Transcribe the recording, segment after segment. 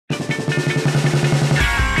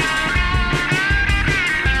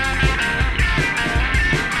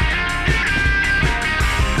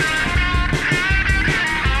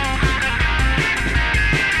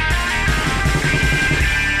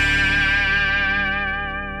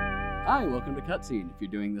Hi, welcome to Cutscene. If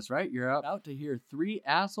you're doing this right, you're about to hear three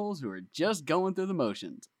assholes who are just going through the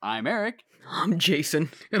motions. I'm Eric. I'm Jason.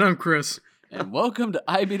 And I'm Chris. And welcome to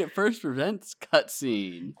I Beat It First Presents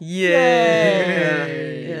Cutscene. Yay!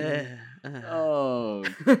 Oh,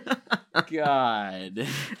 God.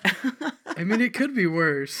 I mean, it could be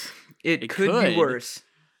worse. It It could could. be worse.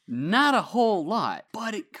 Not a whole lot,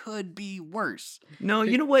 but it could be worse. No,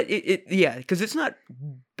 you know what? Yeah, because it's not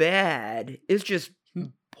bad. It's just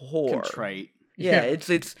poor. Contrite. Yeah,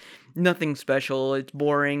 it's nothing special. It's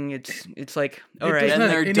boring. It's like, all It right. does And not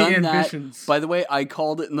they're have done any that. ambitions. By the way, I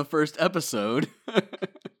called it in the first episode.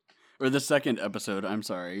 Or the second episode, I'm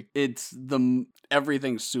sorry.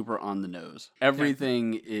 Everything's super on the nose.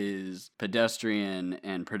 Everything is pedestrian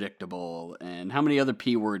and predictable. And how many other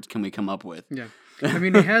P words can we come up with? Yeah. I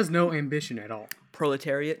mean, it has no ambition at all.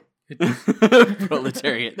 Proletariat. It,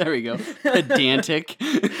 Proletariat. There we go. Pedantic.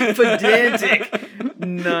 Pedantic.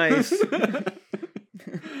 Nice.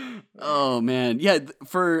 Oh man, yeah.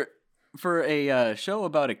 For a show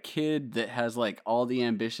about a kid that has like all the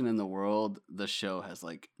ambition in the world, the show has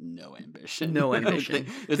like no ambition. No ambition.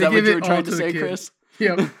 Is They that what give you it were all trying to to the say, kid. Chris?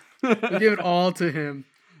 yep. They give it all to him.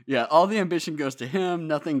 Yeah, all the ambition goes to him.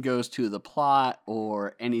 Nothing goes to the plot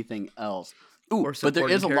or anything else. Ooh, Or but there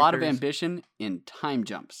is a supporting lot of characters. ambition in time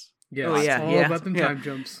jumps. Yeah, Oh, it's yeah, all yeah, about them yeah. time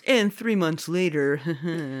jumps. And 3 months later.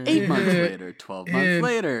 8 months later, 12 months And-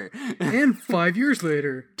 later, And 5 years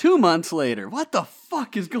later. 2 months later. What the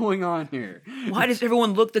fuck is going on here? Why does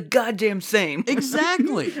everyone look the goddamn same?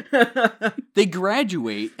 Exactly. They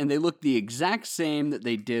graduate and they look the exact same that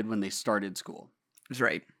they did when they started school. That's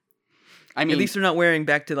right. I mean, At least they're not wearing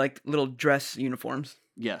back to like little dress uniforms.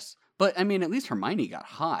 yes. But I mean, at least Hermione got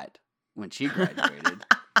hot when she graduated.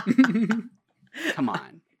 Come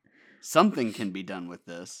on. Something can be done with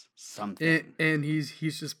this. Something. and he's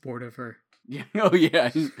just bored of her. Yeah. Oh, yeah.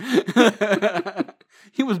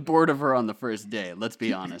 He was bored of her on the first day. Let's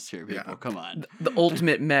be honest here, people. Yeah. Come on. The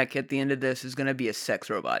ultimate mech at the end of this is going to be a sex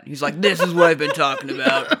robot. He's like, this is what I've been talking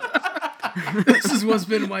about. This is what's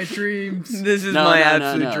been in my dreams. This is No, my no, no,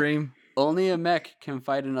 absolute no. dream. Only a mech can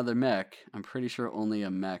fight another mech. I'm pretty sure only a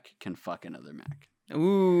mech can fuck another mech.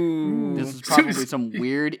 Ooh. This is probably some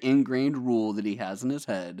weird ingrained rule that he has in his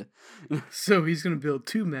head. So he's going to build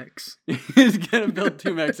 2 mechs. He's gonna build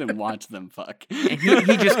 2 mechs and watch them fuck. And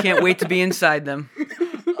he just can't wait to be inside them.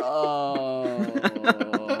 Oh.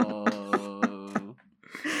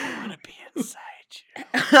 I want to be inside you.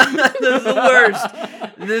 This is the worst.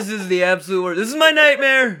 This is the absolute worst. This is my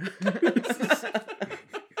nightmare.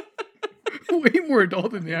 Way more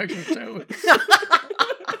adult than the actual show is.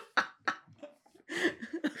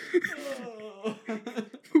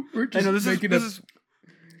 We're I just know this making is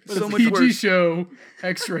a so much PG worse. show,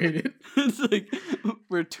 X-rated. It's like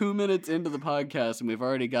we're 2 minutes into the podcast and we've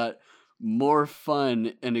already got more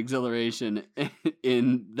fun and exhilaration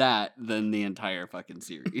in that than the entire fucking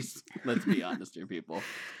series. Let's be honest here, people.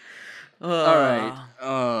 All right.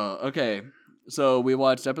 Okay. So we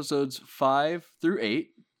watched episodes 5 through 8.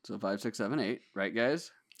 So 5, 6, 7, 8. Right,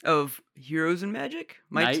 guys? Of Heroes and Magic?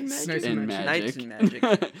 Mights and Magic? Knights and Magic. Knights and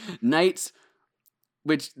Magic. Knights,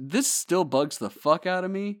 which this still bugs the fuck out of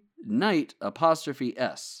me. Knight apostrophe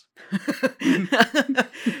S.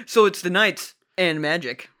 So it's the Knights and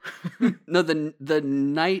Magic. No, the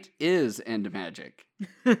knight is and magic.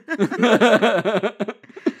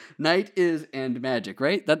 Knight is and magic,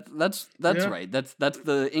 right? That's Yeah. right. That's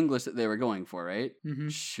the English that they were going for, right? Mm-hmm.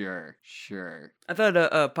 Sure. I thought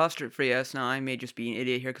apostrophe S. Now I may just be an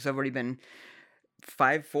idiot here because I've already been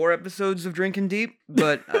 4 episodes of Drinking Deep,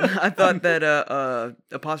 but I thought that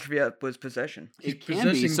apostrophe S was possession. He's It can be.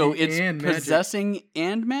 possessing So the it's and magic. possessing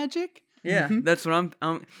and magic? Yeah, Mhm. that's what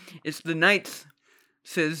I'm. It's the Knights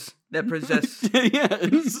says that possess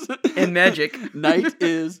Yes. and magic. Knight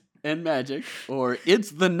is and magic, or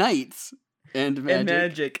it's the knights and magic. And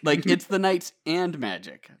magic. Like it's the knights and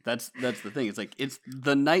magic. That's the thing. It's like it's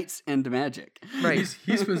the knights and magic. Right.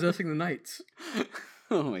 He's possessing the knights.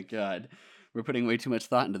 Oh my god. We're putting way too much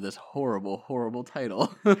thought into this horrible, horrible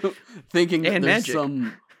title. Thinking that And there's magic.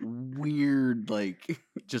 some weird, like,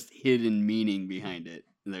 just hidden meaning behind it.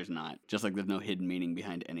 There's not. Just like there's no hidden meaning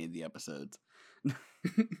behind any of the episodes.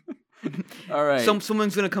 All right.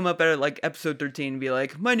 Someone's gonna come up at like episode 13 and be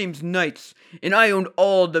like, "My name's Knights, and I owned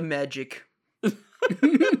all the magic."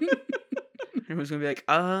 Everyone's gonna be like,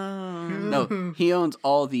 "Oh, No, he owns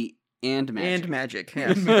all the and magic. and magic."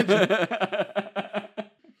 Yes.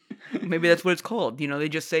 Maybe that's what it's called. You know, they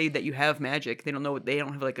just say that you have magic. They don't know. They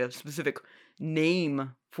don't have like a specific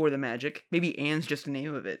name for the magic. Maybe Anne's just the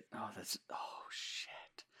name of it. Oh, shit.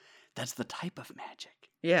 That's the type of magic.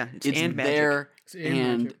 Yeah, it's It's and magic. their It's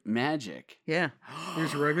and magic. Yeah,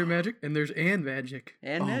 There's regular magic and there's and magic.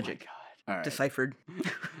 and Oh my magic. god. All right. Deciphered.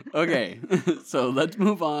 Okay, so let's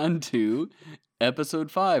move on to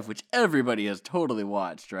episode 5, which everybody has totally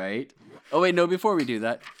watched, right? Oh, wait, no, before we do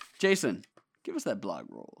that, Jason, give us that blog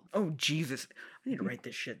roll. Oh, Jesus. I need to write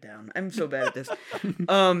this shit down. I'm so bad at this.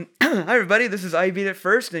 Hi, everybody. This is I Beat It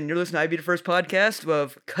First, and you're listening to I Beat It First podcast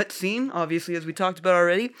of Cutscene, obviously, as we talked about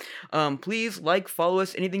already. Please follow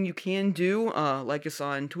us, anything you can do. Like us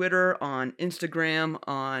on Twitter, on Instagram,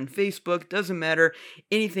 on Facebook, doesn't matter.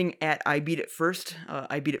 Anything at I Beat It First,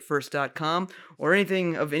 ibeatitfirst.com, or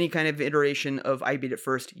anything of any kind of iteration of I Beat It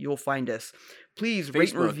First, you'll find us. Please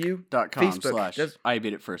rate and review.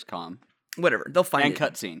 Facebook.com/ibeatitfirstcom. Whatever, they'll find And it.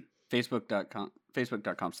 cutscene.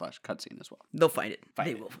 Facebook.com/cutscene as well. They'll find it. Find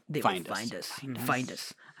They it. will Find find us. us. Find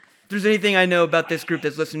us. If there's anything I know about this group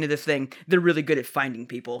that's listening to this thing, they're really good at finding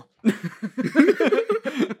people.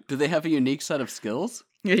 Do they have a unique set of skills?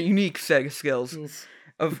 A unique set of skills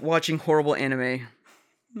of watching horrible anime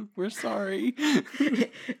We're sorry.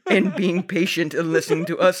 and being patient and listening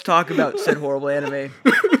to us talk about said horrible anime.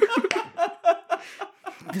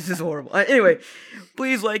 This is horrible. Anyway,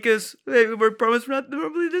 please like us. Hey, we promise we're not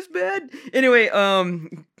normally this bad. Anyway, Hey,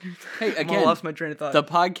 I again, lost my train of thought. the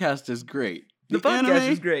podcast is great. The podcast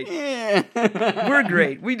anime? is great. Yeah. We're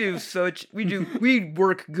great. We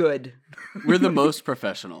work good. We're the most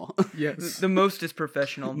professional. Yes. The most is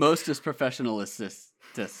professional. Most is professional assist.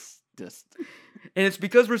 And it's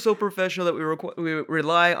because we're so professional that we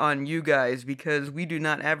rely on you guys, because we do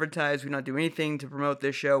not advertise, we do not do anything to promote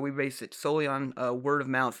this show. We base it solely on word of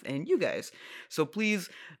mouth and you guys. So please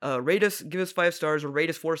rate us, give us 5 stars, or rate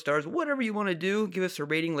us 4 stars, whatever you want to do. Give us a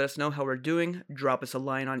rating, let us know how we're doing. Drop us a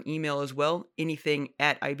line on email as well. Anything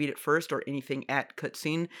at I Beat It First or anything at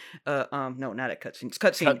Cutscene. No, not at Cutscene. It's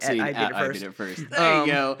Cutscene at I Beat It First. There you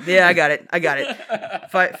go. Yeah, I got it.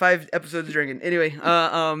 Five episodes of drinking. Anyway,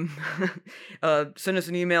 send us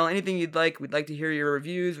an email, anything you'd like. We'd like to hear your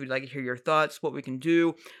reviews. We'd like to hear your thoughts, what we can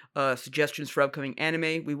do, suggestions for upcoming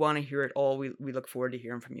anime. We want to hear it all. We look forward to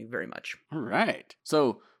hearing from you very much. All right.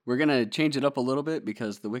 So we're going to change it up a little bit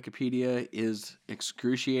because the Wikipedia is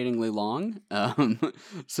excruciatingly long.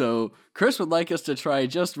 So Chris would like us to try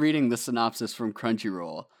just reading the synopsis from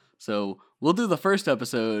Crunchyroll. So we'll do the first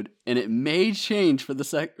episode, and it may change for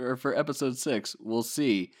for episode 6. We'll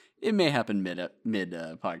see. It may happen mid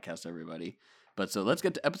podcast, everybody. But so let's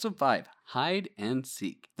get to episode 5, Hide and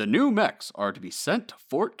Seek. The new mechs are to be sent to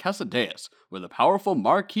Fort Casadeus, where the powerful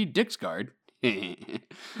Marquis Dixguard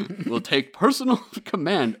will take personal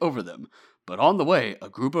command over them. But on the way, a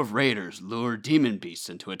group of raiders lure demon beasts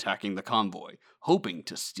into attacking the convoy, hoping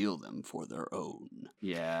to steal them for their own.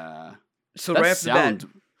 Yeah. So right off the bat...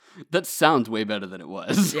 That sounds way better than it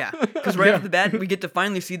was. Yeah, because right off the bat, we get to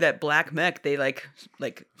finally see that black mech they like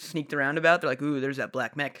sneaked around about. They're like, ooh, there's that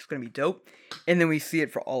black mech. It's going to be dope. And then we see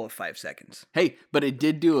it for all of 5 seconds. Hey, but it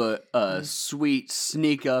did do a sweet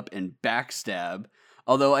sneak up and backstab.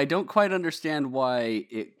 Although I don't quite understand why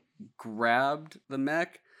it grabbed the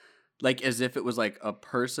mech, like as if it was like a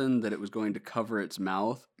person that it was going to cover its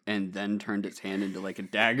mouth, and then turned its hand into like a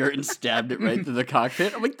dagger and stabbed it right through the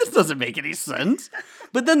cockpit. I'm like, this doesn't make any sense.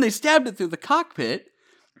 But then they stabbed it through the cockpit,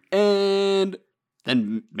 and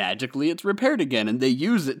then magically it's repaired again, and they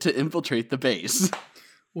use it to infiltrate the base.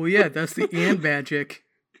 Well, yeah, that's the and magic.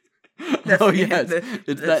 That's yes.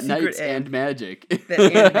 It's that Knights and Magic. That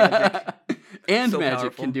and magic. And So magic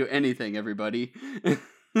powerful. can do anything, everybody.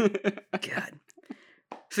 God.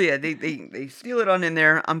 So yeah, they steal it on in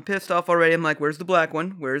there. I'm pissed off already. I'm like, where's the black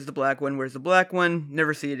one? Where's the black one? Where's the black one?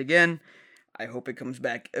 Never see it again. I hope it comes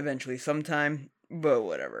back eventually sometime, but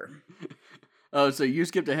whatever. Oh, so you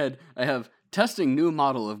skipped ahead. I have testing new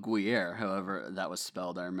model of Guerre. However, that was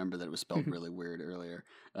spelled. I remember that it was spelled really weird earlier.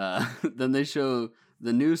 Then they show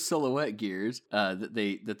the new silhouette gears that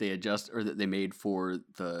they adjust or that they made for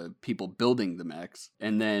the people building the mechs.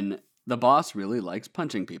 And then the boss really likes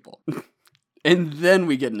punching people. And then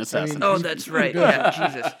we get an assassination. Oh, that's right. Yeah,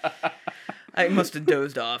 Jesus. I must have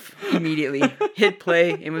dozed off immediately. Hit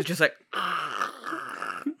play and was just like...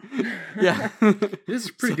 Yeah. This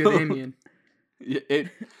is pretty good Amian.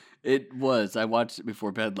 It was. I watched it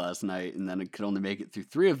before bed last night, and then I could only make it through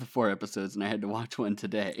 3 of the 4 episodes, and I had to watch one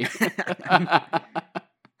today.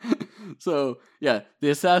 So, yeah,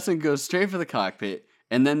 the assassin goes straight for the cockpit,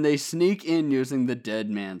 and then they sneak in using the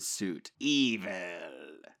dead man's suit. Evil.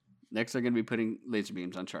 Next, they're going to be putting laser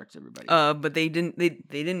beams on sharks, everybody. But they didn't. You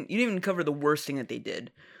didn't even cover the worst thing that they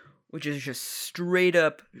did, which is just straight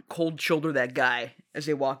up cold shoulder that guy as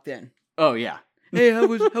they walked in. Oh, yeah. Hey, how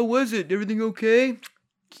was it? Everything okay?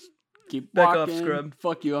 Keep Back off, walking. scrub.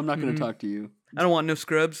 Fuck you. I'm not going to talk to you. I don't want no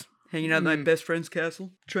scrubs hanging out in my best friend's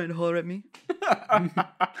castle, trying to holler at me.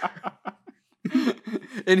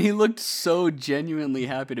 And he looked so genuinely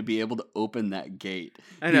happy to be able to open that gate.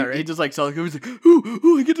 I know, He right? just like saw he was like,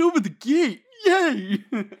 ooh, I get to open the gate. Yay!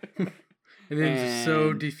 And then just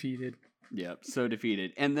so And- defeated. Yep, so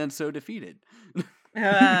defeated. And then so defeated.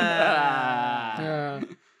 Uh,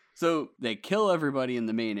 So they kill everybody in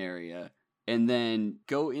the main area and then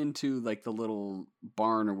go into like the little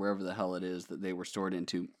barn or wherever the hell it is that they were stored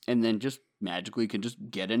into, and then just magically can just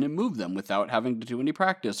get in and move them without having to do any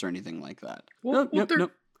practice or anything like that. Well, Nope. they're-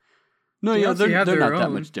 No, they yeah, obviously have they're their not that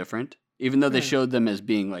own. much different, even though they Yeah. showed them as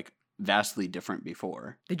being like vastly different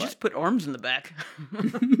before. They just put arms in the back.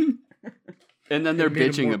 And then they're made 'em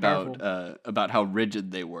bitching more about how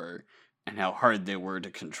rigid they were and how hard they were to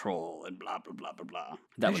control and blah blah blah blah blah.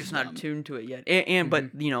 They're was just not dumb. attuned to it yet. And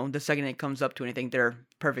but you know, the second it comes up to anything, they're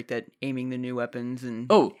perfect at aiming the new weapons and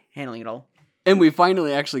Oh, handling it all. and we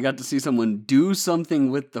finally actually got to see someone do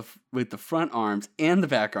something with the front arms and the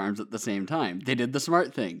back arms at the same time. They did the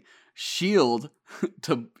smart thing. Shield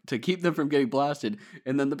to keep them from getting blasted,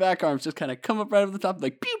 and then the back arms just kind of come up right over the top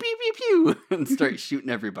like pew pew pew pew and start shooting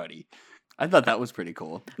everybody. I thought that was pretty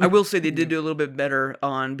cool. I will say they did do a little bit better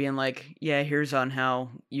on being like, yeah, here's on how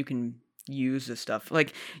you can use this stuff.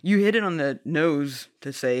 Like, you hit it on the nose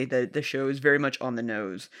to say that the show is very much on the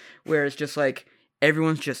nose, where it's just like,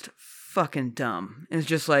 everyone's just fucking dumb. And it's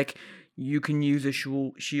just like, you can use a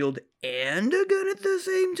shield and a gun at the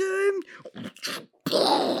same time?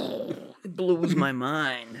 It blows my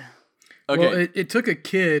mind. Okay, Well, it took a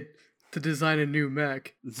kid to design a new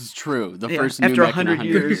mech. this is true. The Yeah, first after new mech in 100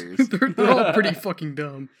 years. They're all pretty fucking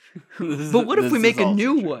dumb. But what if we make a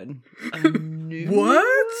new one? A new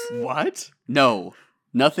What? What? No,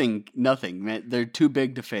 nothing. Man, they're too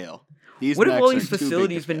big to fail. These What have mechs all are these too big to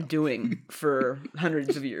facilities been fail. doing for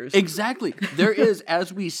hundreds of years? Exactly. There is,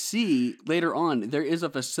 as we see later on, there is a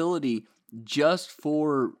facility just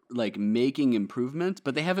for like making improvements,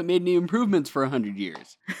 but they haven't made any improvements for 100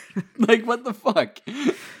 years. Like, what the fuck?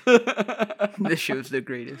 This show's the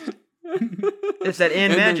greatest. It's that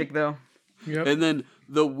and And then- magic, though. Yep. And then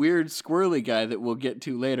the weird squirrely guy that we'll get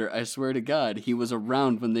to later, I swear to God, he was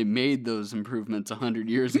around when they made those improvements 100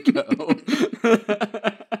 years ago.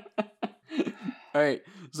 All right,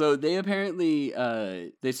 so they apparently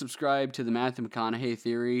they subscribe to the Matthew McConaughey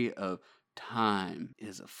theory of time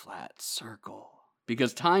is a flat circle,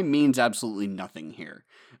 because time means absolutely nothing here.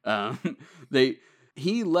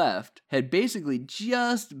 He left, had basically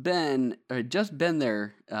just been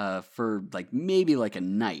there for like maybe like a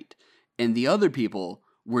night, and the other people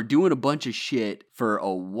were doing a bunch of shit for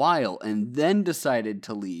a while and then decided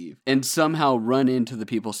to leave and somehow run into the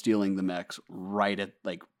people stealing the mechs right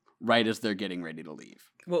as they're getting ready to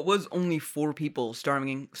leave. Well, it was only 4 people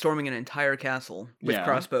storming an entire castle with Yeah.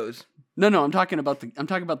 crossbows. No, I'm talking about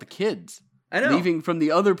the kids. I know. Leaving from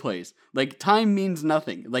the other place. Like, time means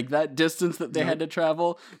nothing. Like, that distance that they had to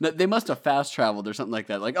travel, they must have fast traveled or something like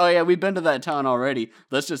that. Like, oh yeah, we've been to that town already.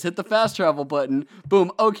 Let's just hit the fast travel button.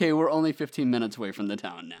 Boom. Okay, we're only 15 minutes away from the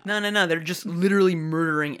town now. No. They're just literally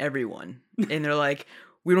murdering everyone. And they're like,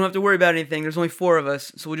 we don't have to worry about anything. There's only 4 of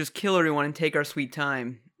us, so we'll just kill everyone and take our sweet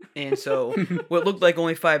time. And so what looked like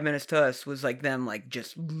only 5 minutes to us was like them like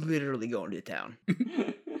just literally going to town.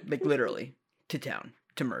 Like literally to town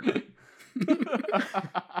to murder.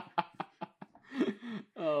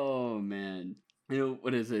 Oh man. You know,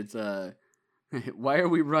 what is it? It's why are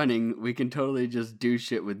we running? We can totally just do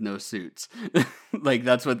shit with no suits. Like,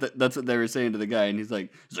 that's what they were saying to the guy, and he's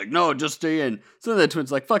like, no, just stay in. So the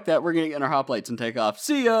twin's like, fuck that, we're gonna get in our hoplites and take off.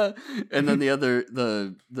 See ya. And then the other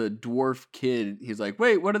the dwarf kid, he's like,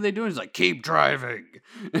 wait, what are they doing? He's like, keep driving.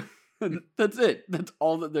 That's it. That's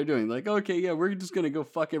all that they're doing. Like, okay, yeah, we're just gonna go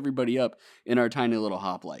fuck everybody up in our tiny little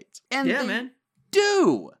hoplites. And Yeah, they man.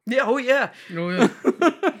 do. Yeah, oh yeah. Oh, yeah.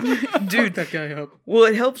 Dude, Fuck that guy up. well,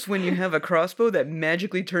 it helps when you have a crossbow that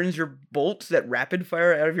magically turns your bolts that rapid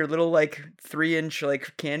fire out of your little, like, 3-inch,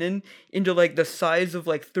 like, cannon into, like, the size of,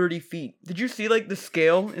 like, 30 feet. Did you see, like, the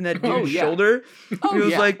scale in that dude's Oh, yeah. shoulder? Oh, It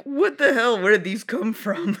was yeah. like, what the hell? Where did these come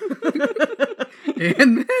from?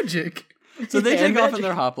 And magic. So they And take off in magic.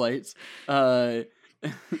 their hoplites.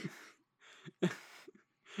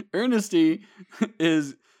 Ernesty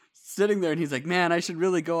is sitting there and he's like, man, I should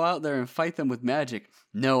really go out there and fight them with magic.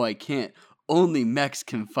 No, I can't. Only mechs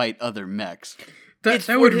can fight other mechs. That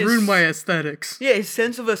for would his- ruin my aesthetics. Yeah, his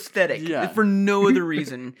sense of aesthetic. Yeah. For no other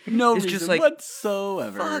reason. No It's reason just like,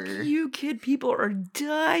 whatsoever. fuck you, kid. People are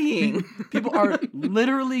dying. People are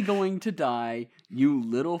literally going to die, you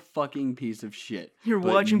little fucking piece of shit. You're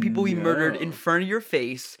But watching people be murdered in no. front of your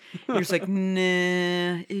face. You're just like,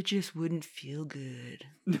 nah, it just wouldn't feel good.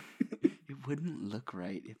 It wouldn't look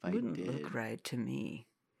right if I Wouldn't did. look right to me.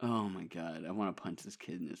 Oh my god, I want to punch this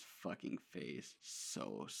kid in his fucking face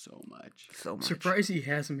so much. So much. Surprised he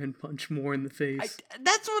hasn't been punched more in the face.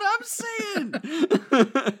 That's what I'm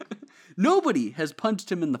saying. Nobody has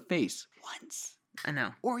punched him in the face once, I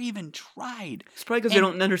know. or even tried. It's probably because they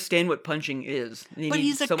don't understand what punching is. They But need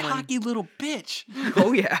he's a someone... cocky little bitch.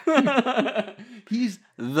 Oh, yeah. He's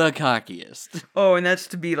the cockiest. Oh, and that's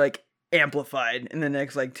to be, like, amplified in the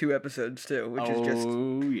next, like, 2 episodes, too, which is just...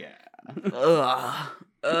 Oh yeah.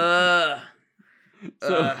 Ugh.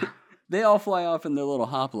 They all fly off in their little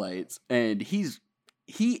hoplites, and he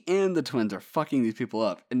and the twins are fucking these people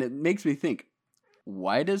up, and it makes me think,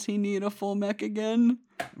 why does he need a full mech again?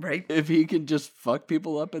 Right? If he can just fuck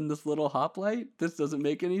people up in this little hoplite? This doesn't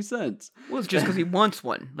make any sense. Well, it's just because he wants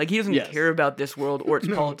one. Like, he doesn't Yes. care about this world or its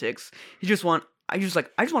politics. He just want... I just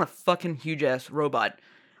want a fucking huge-ass robot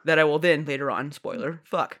that I will then, later on, spoiler,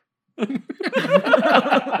 fuck.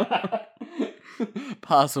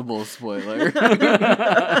 Possible spoiler.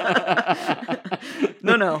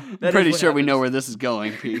 No. that is Pretty what sure we know happens. where this is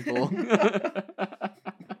going, people.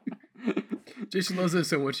 Jason loves it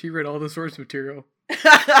so much, he read all the source material.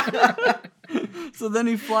 So then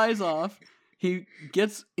he flies off. He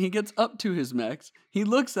gets up to his mechs. He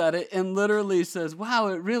looks at it and literally says, "Wow,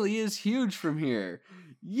 it really is huge from here."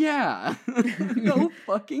 Yeah. No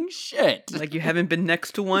fucking shit. Like, you haven't been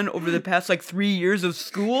next to one over the past, like, 3 years of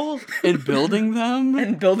school? And building them?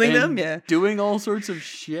 And building them? Yeah. Doing all sorts of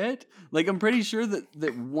shit? Like, I'm pretty sure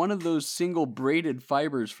that one of those single braided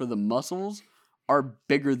fibers for the muscles are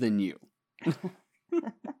bigger than you.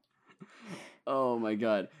 Oh my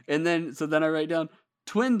god. And then, so then I write down,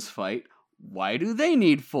 twins fight. Why do they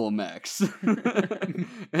need full mechs? And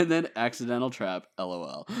then accidental trap,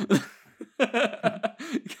 LOL.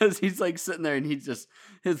 Because he's like sitting there and his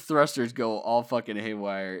thrusters go all fucking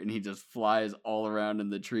haywire and he just flies all around in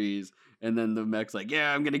the trees. And then the mech's like,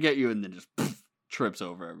 yeah, I'm gonna get you. And then just trips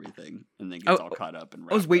over everything and then gets all caught up. And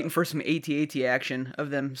I was wrapped waiting up. for some AT-AT action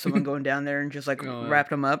of someone going down there and just, like, Oh, yeah. wrapped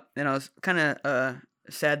them up. And I was kind of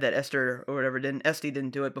sad that Esther or whatever Esty didn't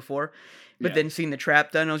do it before. But Yeah. then seeing the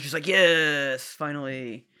trap done, I was just like, yes,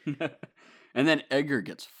 finally. And then Edgar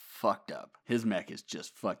gets fucked up. His mech is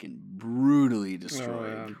just fucking brutally destroyed.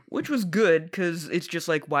 Oh, yeah. Which was good, because it's just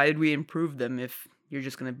like, why did we improve them if you're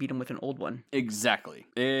just going to beat them with an old one? Exactly.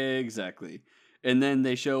 And then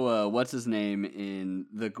they show what's his name in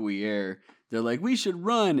the Guerre. They're like, we should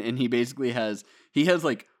run, and he basically has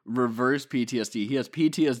like reverse PTSD. He has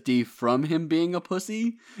PTSD from him being a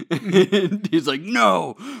pussy. And he's like,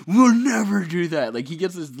 no, we'll never do that. Like, he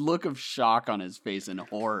gets this look of shock on his face and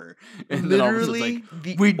horror. And then all of a sudden Literally, it's like,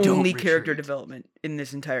 the we don't only character retreat. development in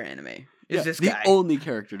this entire anime is Yeah, this the guy. only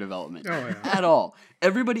character development Oh, yeah. at all.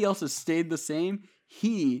 Everybody else has stayed the same.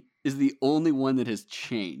 He is the only one that has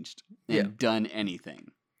changed and Yeah. done anything.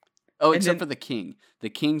 Oh, And except then- for the king. The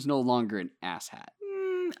king's no longer an asshat.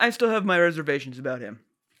 I still have my reservations about him.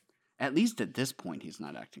 At least at this point, he's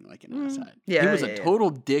not acting like an asshat. yeah, he was yeah, a yeah. total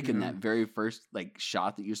dick in Yeah. that very first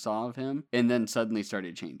shot that you saw of him, and then suddenly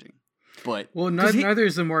started changing. But Well, Does he- neither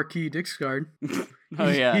is the Marquis Dixguard. oh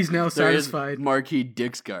yeah, he's now there is satisfied. Marquis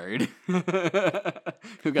Dixguard,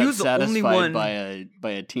 who got was the only satisfied one- by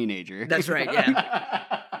a teenager. That's right,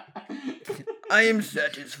 yeah. I am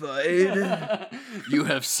satisfied. You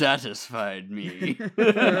have satisfied me.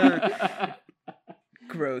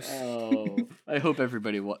 Gross. Oh, I hope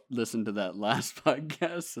everybody listened to that last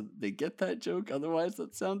podcast so that they get that joke. Otherwise,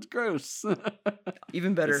 that sounds gross.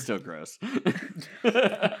 Even better. It's still gross.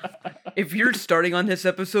 If you're starting on this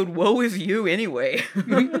episode, woe is you anyway.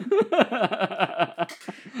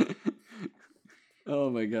 Oh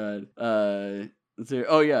my god. Let's see.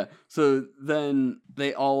 Oh yeah. So then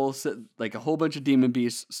they all sit, like a whole bunch of demon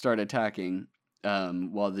beasts start attacking,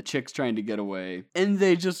 while the chick's trying to get away, and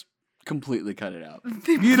they just completely cut it out.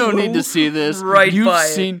 You don't need to see this. Right by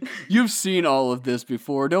it. You've seen all of this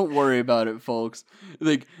before. Don't worry about it, folks.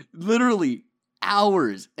 Like literally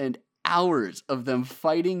hours and hours of them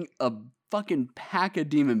fighting a fucking pack of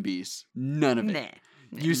demon beasts. None of it.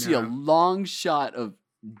 Nah. You see a No. long shot of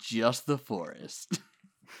just the forest.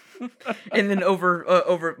 And then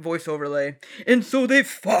over voice overlay. And so they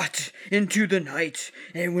fought into the night,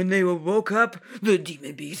 and when they woke up, the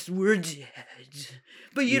demon beasts were dead.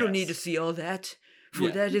 But you don't need to Yes. see all that, for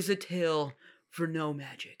Yeah. that is a tale for no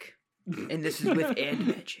magic. And this is with and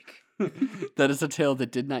magic. That is a tale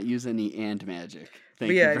that did not use any and magic.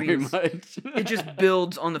 Thank yeah, you I very mean, much. It just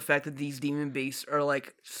builds on the fact that these demon beasts are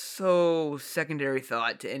like so secondary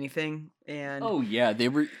thought to anything. And Oh yeah, they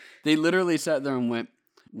literally sat there and went,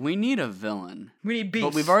 "We need a villain." we need beasts.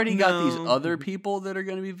 But we've already got these No. other people that are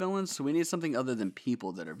going to be villains, so we need something other than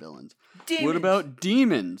people that are villains. Demons. What about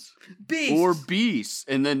demons beasts? or beasts?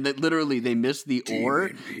 And then literally they missed the or,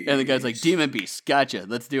 and the guy's like, "Demon beast, gotcha,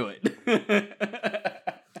 let's do it."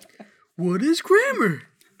 What is grammar?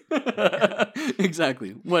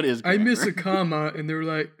 Exactly. What is? I grammar? miss a comma, and they were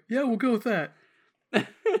like, "Yeah, we'll go with that."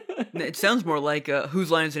 It sounds more like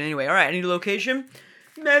whose line is it anyway? All right, I need a location.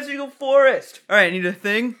 Magical forest. All right, I need a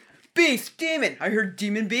thing. Beast, demon. I heard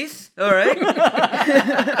demon beasts. All right.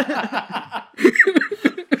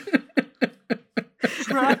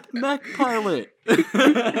 Trap mech pilot.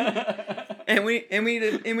 and we need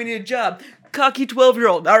a job. Cocky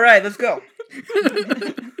 12-year-old. All right, let's go.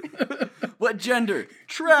 What gender?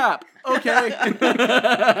 Trap. Okay.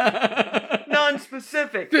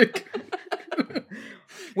 Non-specific.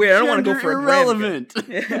 Wait, I don't want to go for a irrelevant.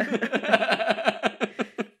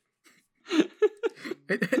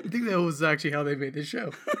 I think that was actually how they made the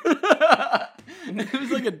show. It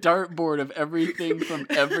was like a dartboard of everything from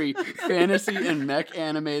every fantasy and mech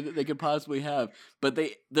anime that they could possibly have. But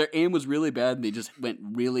their aim was really bad, and they just went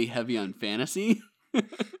really heavy on fantasy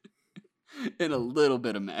and a little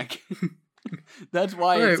bit of mech. That's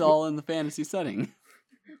why All right, it's all in the fantasy setting.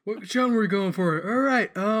 What genre are we going for? All right,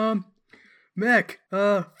 mech,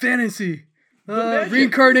 fantasy,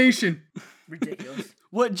 reincarnation. Ridiculous.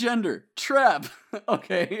 What gender? Trap.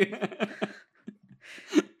 Okay.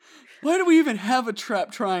 Why do we even have a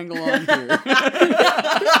trap triangle on here?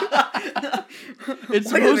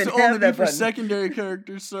 It's Why do we supposed to even have only be that for button? secondary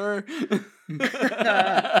characters, sir.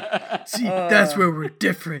 See, that's where we're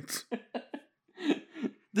different.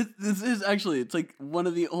 This is actually, it's like one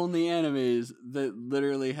of the only animes that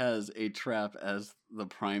literally has a trap as the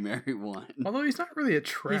primary one. Although he's not really a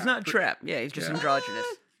trap. He's not trap. Yeah, he's just androgynous.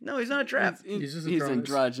 No, he's not a trap. He's just He's androgynous.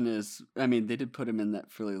 androgynous. I mean, they did put him in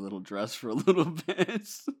that frilly little dress for a little bit.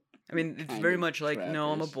 I mean, it's Kind very of much like,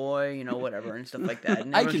 no, I'm a trappish. boy, you know, whatever, and stuff like that.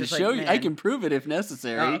 And I everyone's can just show like, you. I "Man." can prove it if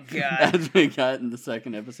necessary. Oh, God. As we got in the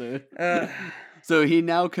second episode. So he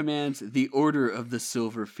now commands the Order of the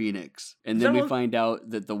Silver Phoenix. And Is then that we one- find out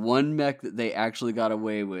that the one mech that they actually got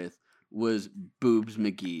away with was Boobs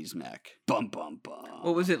McGee's mech. Bum, bum, bum.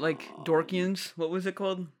 What was it, like, Dorkians? What was it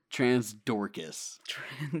called? Transdorcus.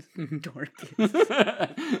 Dorkians.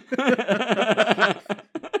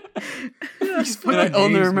 These And I fucking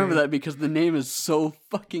only names, remember man. that because the name is so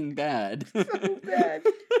fucking bad. Bad.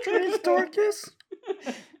 Transdorcus?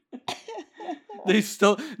 They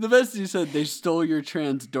stole the best you said. They stole your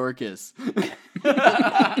Transdorcus.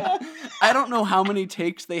 I don't know how many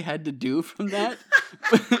takes they had to do from that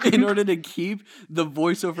in order to keep the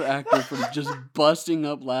voiceover actor from just busting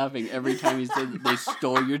up laughing every time he said that they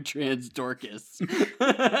stole your Transdorcus.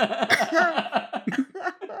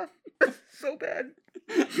 So bad.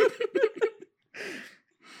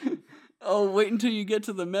 Oh, wait until you get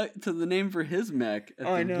to the name for his mech at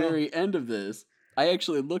Oh, I the know. very end of this. I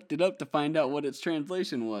actually looked it up to find out what its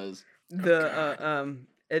translation was. The,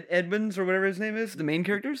 Edmonds, or whatever his name is, the main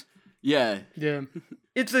characters? Yeah. Yeah.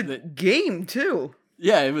 It's a game, too.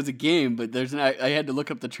 Yeah, it was a game, but I had to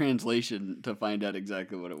look up the translation to find out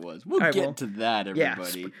exactly what it was. We'll Alright, get well, to that, Yeah.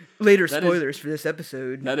 everybody. Later That is- spoilers for this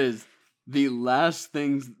episode. That is the last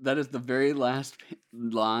things. That is the very last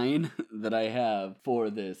line that I have for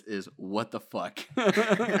this is what the fuck.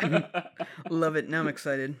 Love it. Now I'm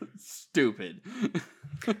excited. Stupid.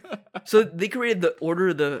 So they created the Order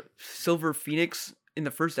of the Silver Phoenix in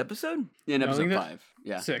the first episode? In I episode think that- 5.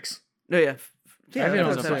 Yeah. 6. No, yeah. Yeah, I think it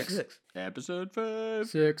was episode six. 6. Episode 5.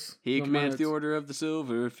 6. He One commands the minute. Order of the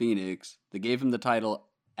Silver Phoenix. They gave him the title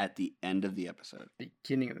at the end of the episode.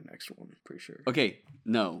 Beginning of the next one, pretty sure. Okay,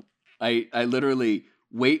 no. I literally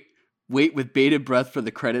wait with bated breath for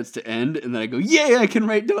the credits to end, and then I go, yay, I can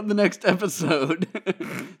write down the next episode.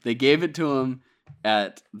 They gave it to him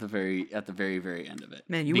at the very very end of it.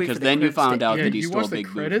 Man, you wait because for the then you credits to found out Yeah, that he you stole watched the Big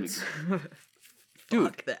Boobs credits? McGee. Dude.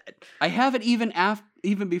 Fuck that. I have it even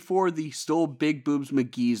before the stole Big Boobs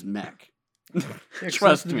McGee's mech. Yeah, 'cause Trust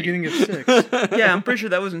that's the me. beginning of 6. Yeah, I'm pretty sure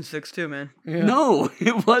that was in 6 too, man. Yeah. No,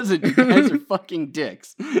 it wasn't. You guys are fucking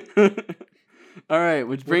dicks. All right,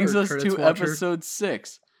 which brings Whatever, us credits to watcher. episode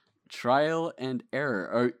 6, Trial and Error.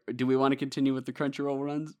 Or do we want to continue with the Crunchyroll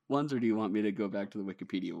ones, or do you want me to go back to the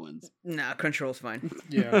Wikipedia ones? Nah, Crunchyroll's fine.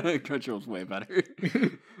 Yeah. Crunchyroll's way better.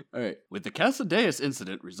 All right. With the Casadeus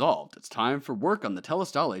incident resolved, it's time for work on the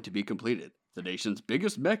Telestale to be completed. The nation's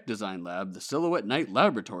biggest mech design lab, the Silhouette Night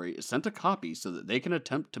Laboratory, is sent a copy so that they can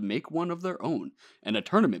attempt to make one of their own, and a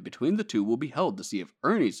tournament between the two will be held to see if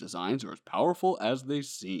Ernie's designs are as powerful as they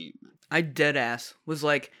seem. I deadass was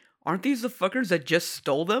like, aren't these the fuckers that just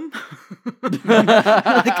stole them?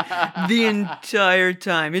 Like, the entire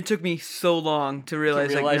time. It took me so long to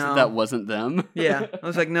realize, like, no. that wasn't them. Yeah. I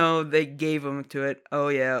was like, no, they gave them to it. Oh,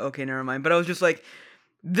 yeah. Okay, never mind. But I was just like,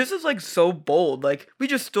 this is, like, so bold. Like, we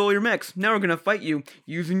just stole your mechs. Now we're gonna fight you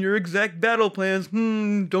using your exact battle plans.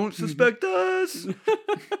 Don't suspect us.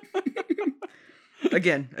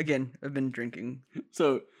 Again, I've been drinking.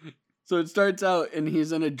 So it starts out and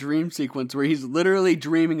he's in a dream sequence where he's literally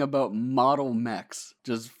dreaming about model mechs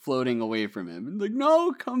just floating away from him. And like,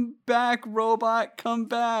 no, come back, robot, come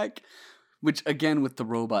back. Which, again, with the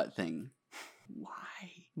robot thing.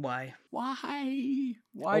 Why? Why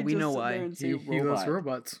we just know sit why. there and say He loves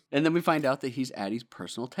robots. And then we find out that he's Addie's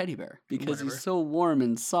personal teddy bear because Whatever. he's so warm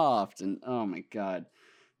and soft. And oh my god,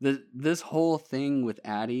 this whole thing with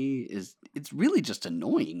Addie it's really just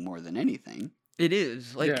annoying more than anything. It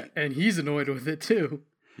is. Like, Yeah, and he's annoyed with it too.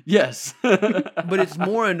 Yes, but it's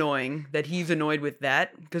more annoying that he's annoyed with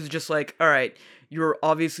that because it's just like, all right, you're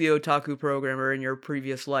obviously an otaku programmer in your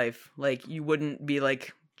previous life. Like, you wouldn't be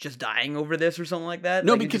like just dying over this or something like that.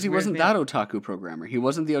 No, Like, it because just he weirds wasn't me that out. otaku programmer. He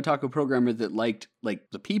wasn't the otaku programmer that liked like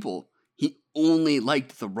the people. He only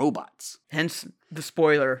liked the robots. Hence the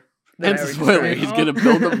spoiler. that Hence I the already spoiler. described. He's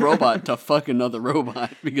gonna build a robot to fuck another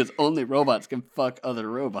robot because only robots can fuck other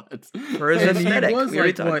robots. For his And he aesthetic. was We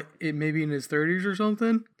already like, talked. what, maybe in his 30s or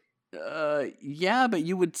something? Yeah, but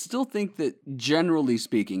you would still think that, generally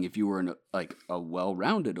speaking, if you were a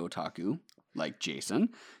well-rounded otaku like Jason,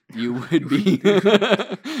 you would be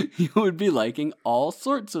you would be liking all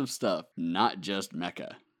sorts of stuff, not just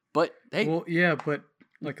mecha. But hey, Well, yeah, but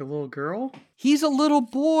like a little girl? he's a little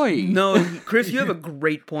boy. No, Chris, you have a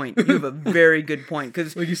great point. You have a very good point.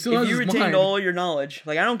 Because Like, he still if has you his retained mind. all your knowledge,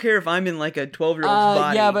 like, I don't care if I'm in like a 12-year-old's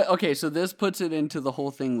body. Yeah, but okay, so this puts it into the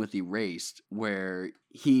whole thing with Erased, where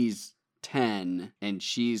he's 10 and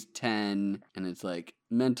she's 10, and it's like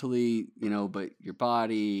mentally, but your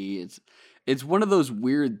body, it's one of those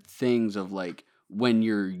weird things of like when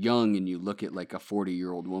you're young and you look at like a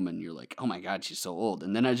 40-year-old woman, you're like, oh my god, she's so old.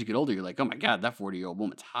 And then as you get older, you're like, oh my god, that 40-year-old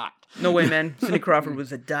woman's hot. No way, man. Cindy Crawford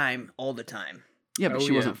was a dime all the time. Yeah, but Oh, she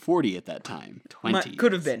yeah. wasn't 40 at that time. 20.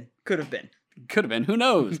 Could have been. Could have been. Who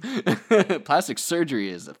knows? Plastic surgery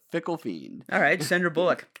is a fickle fiend. All right, Sandra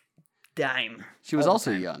Bullock. Dime. She was All the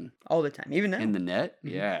also time. young. All the time. Even now. In the net?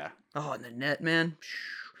 Mhm. Yeah. Oh, in the net, man.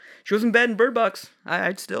 She wasn't bad in Bird Box.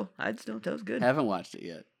 I'd still. That was good. Haven't watched it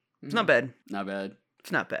yet. It's not bad. Not bad.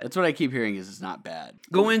 It's not bad. That's what I keep hearing is it's not bad.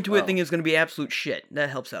 Go into it Well, thinking it's going to be absolute shit.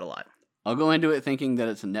 That helps out a lot. I'll go into it thinking that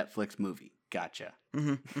it's a Netflix movie. Gotcha.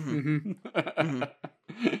 Mm-hmm. Mm-hmm.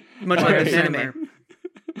 Much like Adam this Sandler. anime.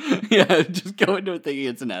 Yeah, just go into it thinking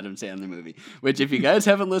it's an Adam Sandler movie. Which, if you guys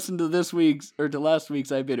haven't listened to this week's or to last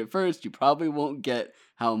week's I Bid It First, you probably won't get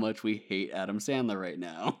how much we hate Adam Sandler right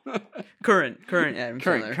now. Current Adam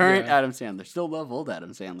Sandler. Current Yeah. Adam Sandler. Still love old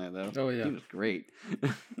Adam Sandler though. Oh, yeah. He was great.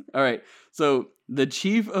 All right. So the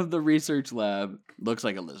chief of the research lab looks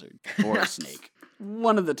like a lizard or a snake.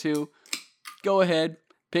 One of the two. Go ahead.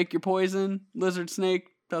 Pick your poison. Lizard, snake.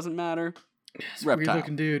 Doesn't matter. Weird Reptile.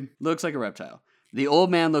 looking dude. Looks like a reptile. The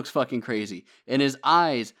old man looks fucking crazy, and his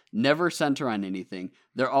eyes never center on anything.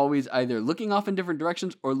 They're always either looking off in different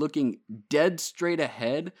directions or looking dead straight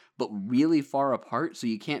ahead, but really far apart, so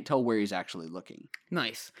you can't tell where he's actually looking.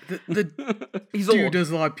 Nice. The He's dude old.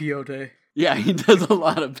 does a lot of peyote. Yeah, he does a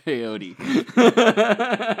lot of peyote.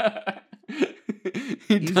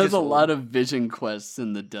 He He's does just a old. lot of vision quests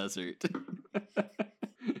in the desert.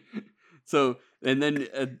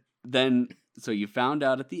 So you found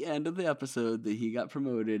out at the end of the episode that he got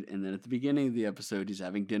promoted, and then at the beginning of the episode he's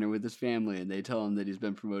having dinner with his family and they tell him that he's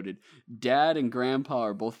been promoted. Dad and grandpa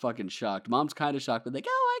are both fucking shocked. Mom's kind of shocked, but like,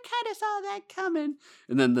 oh, I kind of saw that coming.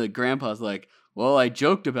 And then the grandpa's like, well, I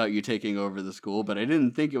joked about you taking over the school, but I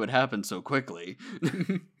didn't think it would happen so quickly.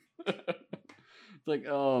 It's like,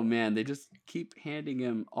 oh man, they just keep handing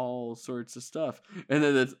him all sorts of stuff. And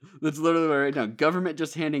then that's literally right now. Government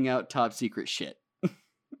just handing out top secret shit.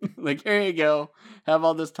 Like, here you go. Have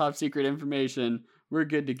all this top secret information. We're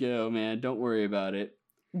good to go, man. Don't worry about it.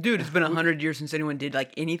 Dude, it's been 100 years since anyone did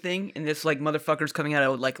like anything, and this like motherfucker's coming out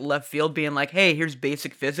of like left field being like, hey, here's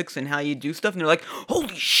basic physics and how you do stuff, and they're like,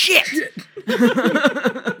 holy shit!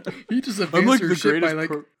 He just I'm advanced like your the shit by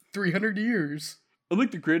greatest like 300 years. I'm like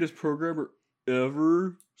the greatest programmer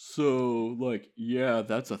ever. So, like, yeah,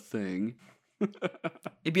 that's a thing.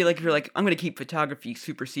 It'd be like if you're like, I'm gonna keep photography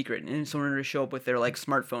super secret, and then someone were to show up with their like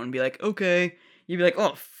smartphone and be like, okay. You'd be like,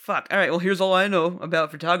 oh fuck, all right, well here's all I know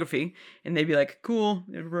about photography, and they'd be like, cool,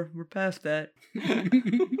 we're past that.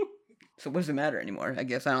 So what does it matter anymore? I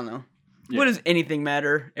guess I don't know. Yeah. What does anything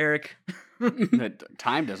matter, Eric?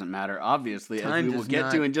 Time doesn't matter, obviously, Time as we will does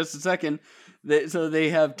get to not. in just a second. So they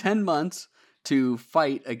have 10 months to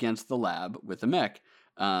fight against the lab with the mech.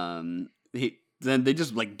 Then they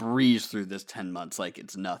just like breeze through this 10 months like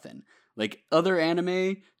it's nothing. Like other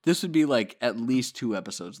anime, this would be like at least 2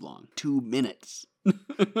 episodes long. 2 minutes.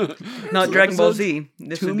 Not 2 Dragon Ball episodes, Z.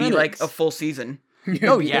 This 2 would be like minutes. a full season.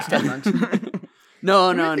 Oh, yeah. Just 10 months. No.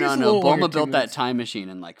 I think it's a little longer, Bulma 2 built that minutes. time machine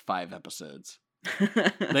in like 5 episodes.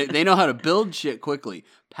 They know how to build shit quickly.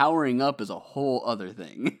 Powering up is a whole other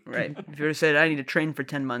thing. Right. If you were to say, I need to train for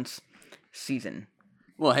 10 months, season.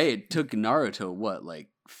 Well, hey, it took Naruto, what, like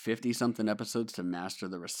 50-something episodes to master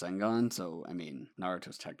the Rasengan? So, I mean,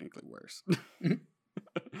 Naruto's technically worse.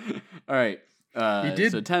 All right. He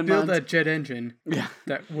did so 10 build months. that jet engine Yeah.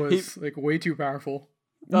 that was like way too powerful.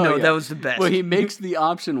 Oh, No, yeah. that was the best. Well, he makes the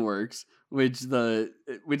option works, which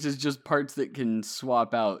is just parts that can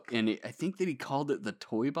swap out. And I think that he called it the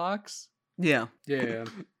toy box. Yeah. Yeah.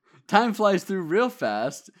 Time flies through real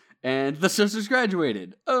fast, and the sister's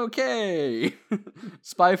graduated. Okay.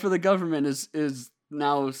 Spy for the government is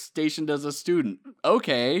now stationed as a student.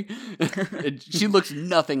 Okay. She looks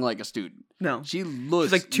nothing like a student. No. She looks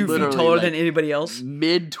She's like 2 feet literally taller like than anybody else.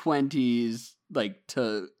 mid-20s, like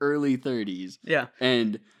to early 30s, Yeah.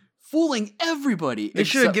 and fooling everybody They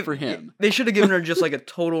should have except for given him. They should have given her just like a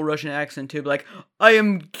total Russian accent too, like, I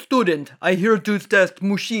am student. I here to test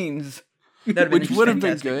machines. That'd Which been would have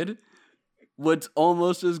been fantastic. good. What's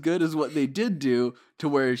almost as good as what they did do, to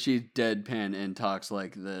where she's deadpan and talks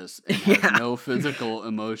like this and has Yeah. no physical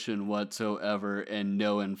emotion whatsoever and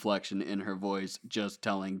no inflection in her voice, just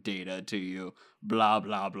telling data to you, blah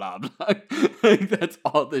blah blah blah. Like that's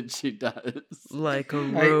all that she does. Like a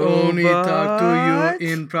robot. I only talk to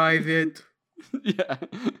you in private. Yeah.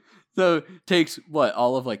 So takes what,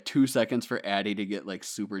 all of like 2 seconds for Addie to get like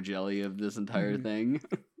super jelly of this entire thing.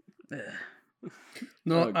 Ugh.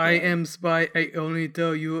 No, Oh, I God. am spy. I only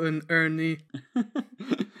tell you and Ernie.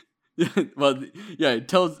 Well, yeah,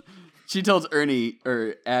 she tells Ernie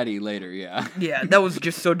or Addie later, yeah. Yeah, that was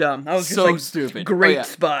just so dumb. I was just So like, stupid. great Oh, yeah.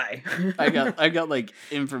 spy. I got like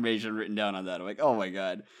information written down on that. I'm like, oh my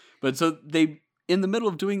god. But so they, in the middle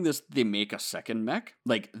of doing this, they make a second mech.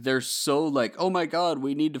 Like they're so like, oh my god,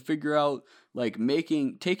 we need to figure out like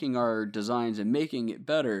taking our designs and making it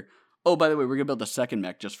better. Oh, by the way, we're gonna build a second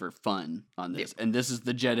mech just for fun on this, and this is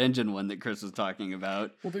the jet engine one that Chris was talking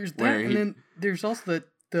about. Well, there's that, Where and he- then there's also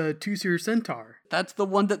the two-seer centaur. That's the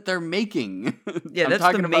one that they're making. Yeah, I'm that's the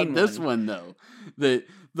talking about main this one. one though.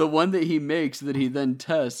 The one that he makes that he then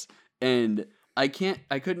tests, and I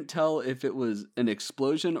couldn't tell if it was an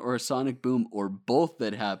explosion or a sonic boom or both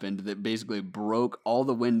that happened that basically broke all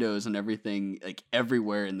the windows and everything like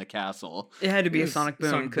everywhere in the castle. It had to be It a was sonic boom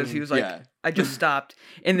sonic because he boom. was like, Yeah. I just stopped.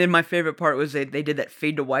 And then my favorite part was they did that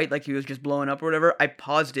fade to white, like he was just blowing up or whatever. I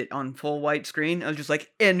paused it on full white screen. I was just like,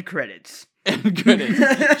 end credits. And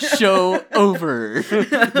credits. Show over.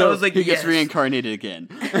 I was like, he gets yes. reincarnated again.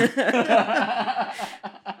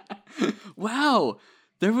 Wow.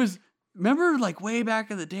 Remember like way back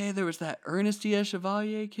in the day, there was that Ernest S.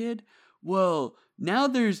 Chevalier kid? Well, now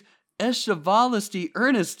there's S. Chevalisty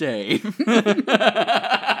Ernest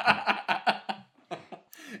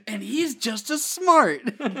And he's just as smart.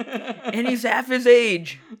 And he's half his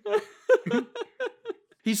age.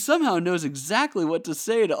 He somehow knows exactly what to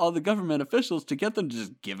say to all the government officials to get them to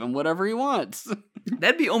just give him whatever he wants.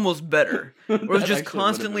 That'd be almost better. Or it's That just actually would've been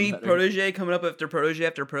constantly better. protege coming up after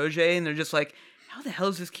protege, and they're just like, how the hell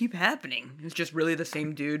does this keep happening? It's just really the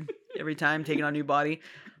same dude every time taking on a new body.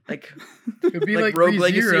 Like It'd be like, Rogue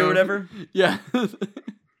Legacy ReZero. or whatever. Yeah.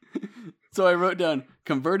 So I wrote down,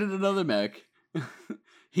 converted another mech.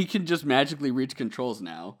 He can just magically reach controls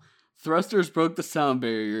now. Thrusters broke the sound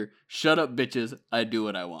barrier. Shut up, bitches. I do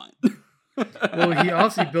what I want. Well, he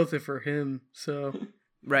obviously built it for him, so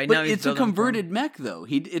Right now But he's it's a building for him. converted mech, though.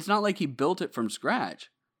 It's not like he built it from scratch.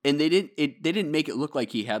 And they didn't make it look like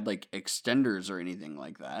he had like extenders or anything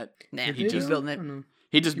like that. Nah, Did he he's they just- though? building I it. don't know.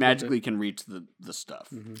 He just He built magically can reach the stuff.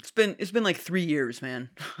 It's been like 3 years, man.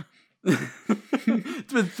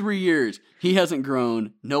 It's been 3 years. He hasn't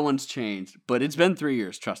grown. No one's changed. But it's been 3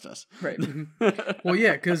 years. Trust us. Right. Well,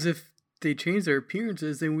 yeah, because if they change their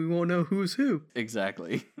appearances, then we won't know who's who.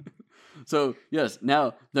 Exactly. So, yes,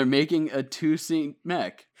 now they're making a 2-seat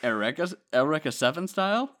mech. Eureka 7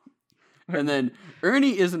 style? And then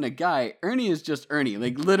Ernie isn't a guy. Ernie is just Ernie.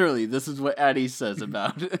 Like, literally, this is what Addie says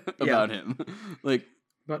about him. Like,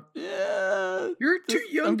 But yeah, you're too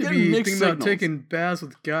young I'm to getting be mixed thinking about signals. taking baths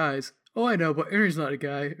with guys. Oh, I know, but Ernie's not a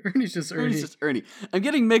guy. Ernie's just Ernie. Ernie's just Ernie. I'm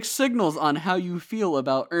getting mixed signals on how you feel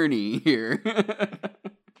about Ernie here.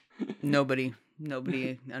 Nobody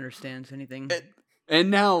understands anything.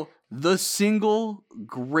 And now, the single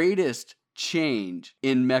greatest change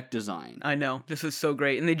in mech design. I know, this is so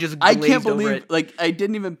great, and they just I glazed can't over believe, it. like, I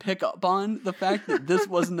didn't even pick up on the fact that this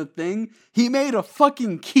wasn't a thing. He made a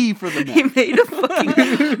fucking key for the He mech. made a fucking.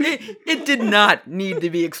 It did not need to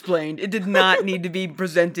be explained. It did not need to be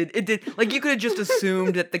presented. It did, like, you could have just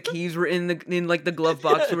assumed that the keys were in like the glove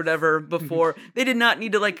box or whatever before. They did not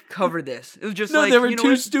need to like cover this. It was just No, like, they were you know too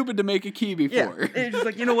what? stupid to make a key Yeah, before. it's just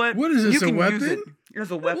like, you know what? What is this, You a can use weapon? it as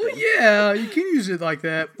a weapon. Well, yeah, you can use it like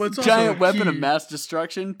that, but it's also Giant a weapon of key. mass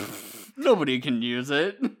destruction. Pfft, nobody can use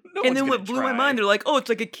it. No And one's then what gonna blew my try. mind, they're like, oh, it's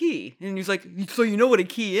like a key. And he's like, so you know what a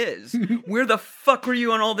key is. Where the fuck were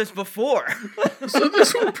you on all this before? So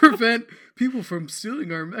this will prevent people from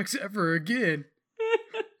stealing our mechs ever again.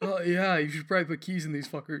 Oh yeah, you should probably put keys in these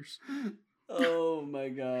fuckers. Oh my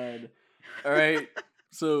god. All right.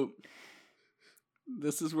 So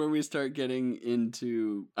this is where we start getting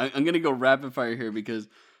into I'm going to go rapid fire here because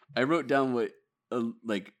I wrote down what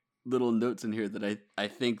like little notes in here that I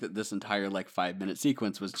think that this entire like 5-minute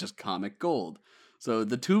sequence was just comic gold. So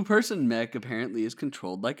the 2-person mech apparently is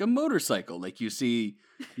controlled like a motorcycle. Like you see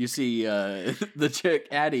the chick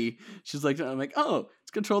Addie, she's like, I'm like, oh,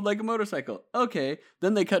 it's controlled like a motorcycle. Okay.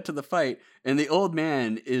 Then they cut to the fight, and the old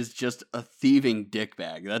man is just a thieving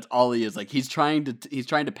dickbag. That's all he is. Like he's trying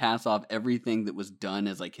to pass off everything that was done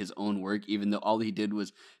as like his own work, even though all he did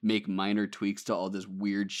was make minor tweaks to all this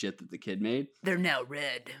weird shit that the kid made. They're now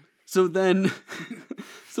red. So then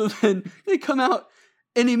they come out.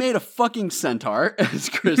 And he made a fucking centaur, as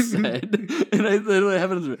Chris said. And I literally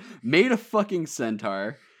have it made a fucking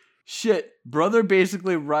centaur. Shit, brother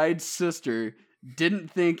basically rides sister.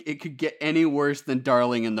 Didn't think it could get any worse than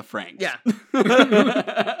Darling in the Franks. Yeah.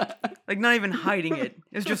 Like, not even hiding it.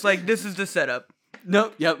 It's just like, this is the setup.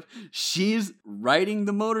 Nope, yep. She's riding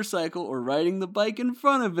the motorcycle or riding the bike in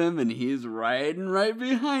front of him, and he's riding right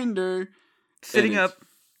behind her. Sitting And it's up.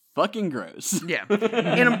 Fucking gross. Yeah.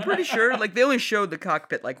 And I'm pretty sure, like, they only showed the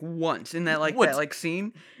cockpit, like, once in that, like, What's- that, like,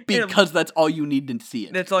 scene. Because that's all you need to see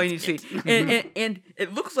it. That's all you need to see. And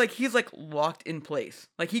it looks like he's, like, locked in place.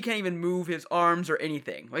 Like, he can't even move his arms or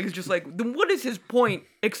anything. Like, it's just like, then what is his point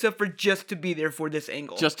except for just to be there for this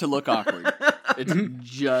angle? Just to look awkward. It's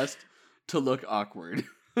just to look awkward.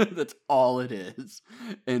 That's all it is.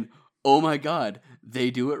 And oh my god,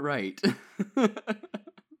 they do it right.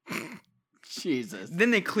 Jesus.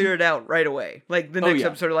 Then they clear it out right away. Like, the next yeah.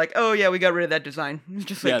 episode, like, oh, yeah, we got rid of that design. It's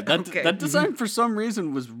just like, Yeah, okay. that design for some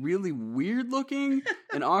reason was really weird looking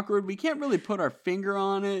and awkward. We can't really put our finger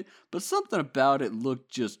on it, but something about it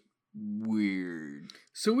looked just weird.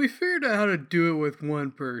 So we figured out how to do it with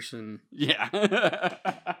one person. Yeah.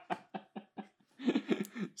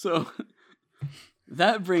 So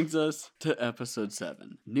that brings us to episode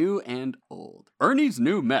 7, New and Old. Ernie's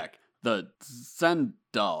new mech, the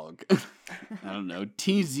Sendolg. I don't know,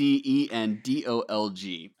 Tzendolg,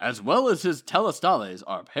 as well as his Telestales,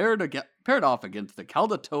 are paired off against the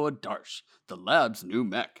Kaldatoa Darsh, the lab's new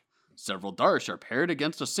mech. Several Darsh are paired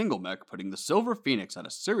against a single mech, putting the Silver Phoenix at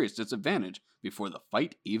a serious disadvantage before the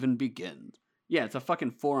fight even begins. Yeah, it's a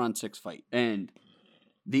fucking 4-on-6 fight. And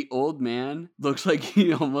the old man looks like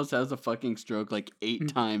he almost has a fucking stroke like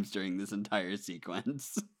 8 times during this entire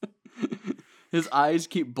sequence. His eyes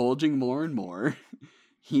keep bulging more and more.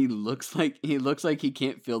 He looks like he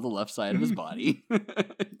can't feel the left side of his body.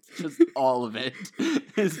 It's just all of it.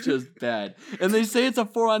 It's just bad. And they say it's a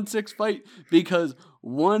 4-on-6 fight because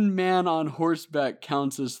one man on horseback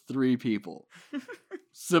counts as 3 people.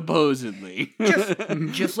 Supposedly.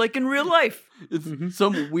 Just like in real life. It's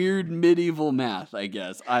some weird medieval math, I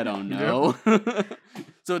guess. I don't know.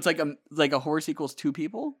 So it's like a horse equals 2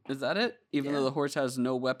 people? Is that it? Even though the horse has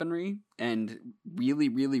no weaponry and really,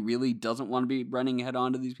 really, really doesn't want to be running head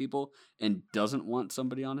on to these people and doesn't want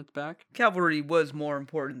somebody on its back? Cavalry was more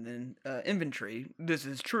important than infantry. This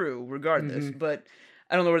is true, regardless. But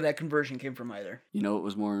I don't know where that conversion came from either. You know what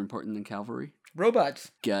was more important than cavalry?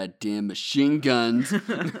 Robots. Goddamn machine guns.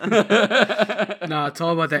 Nah, it's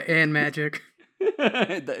all about that and magic. Oh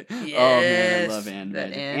man, I love and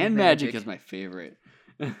that magic. and And magic magic. is my favorite.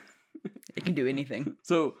 It can do anything.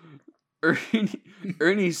 So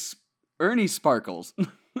Ernie sparkles.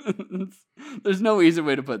 There's no easy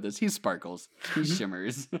way to put this. He sparkles. He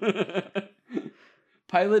shimmers.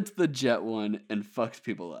 Pilots the jet one and fucks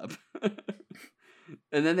people up.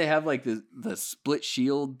 And then they have like the split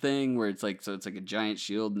shield thing where it's like a giant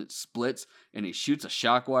shield and it splits and he shoots a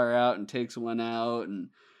shock wire out and takes one out and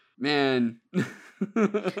man,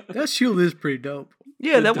 That shield is pretty dope.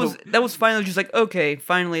 Yeah, It's that was finally just like, okay,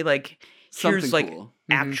 finally like here's something like cool.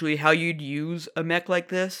 actually how you'd use a mech like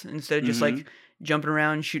this instead of just like jumping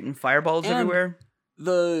around shooting fireballs And everywhere.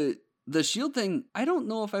 The shield thing, I don't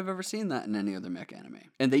know if I've ever seen that in any other mech anime.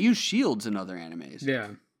 And they use shields in other animes. Yeah.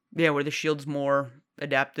 Yeah, where the shield's more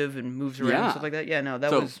adaptive and moves around and Yeah. stuff like that. Yeah, no, that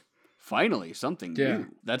So, was finally something Yeah. new.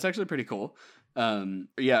 That's actually pretty cool.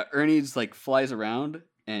 Yeah, Ernie's like flies around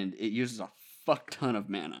and it uses a fuck ton of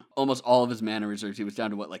mana. Almost all of his mana reserves. He was down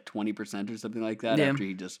to what, like 20% or something like that Yeah. after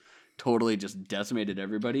he just totally just decimated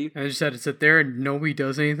everybody. I just had to sit there and nobody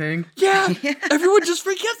does anything. Yeah, everyone just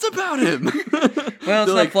forgets about him. well,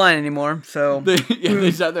 it's not flying anymore, so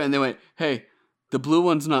They sat there and they went, "Hey, the blue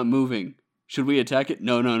one's not moving. Should we attack it?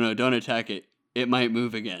 No, don't attack it. It might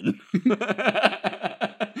move again.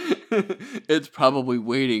 It's probably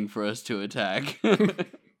waiting for us to attack."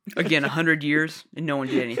 again, 100 years and no one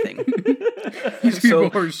did anything. These So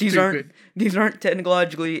people are these stupid. aren't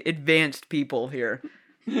technologically advanced people here.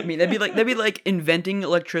 I mean, that'd be like inventing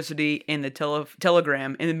electricity and the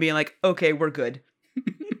telegram, and then being like, okay, we're good.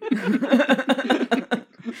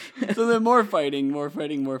 So then more fighting.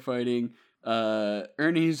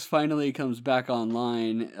 Ernie's finally comes back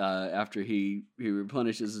online after he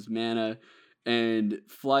replenishes his mana and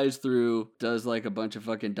flies through, does like a bunch of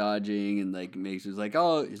fucking dodging and like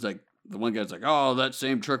the one guy's like, "Oh, that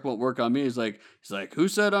same trick won't work on me." He's like, "Who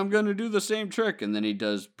said I'm gonna do the same trick?" And then he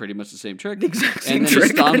does pretty much the same trick. The exact same and then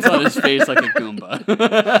trick. he stomps on his face like a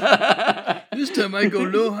Goomba. This time I go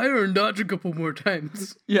low, higher, and dodge a couple more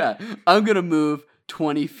times. Yeah, I'm gonna move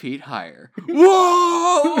 20 feet higher.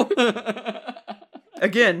 Whoa!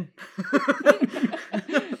 Again.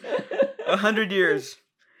 100 years.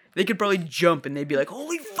 They could probably jump and they'd be like,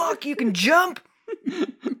 holy fuck, you can jump!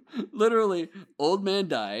 Literally, old man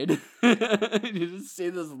died. You just see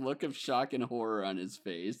this look of shock and horror on his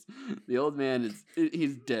face. The old man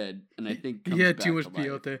he's dead, and I think He comes had back too much to life.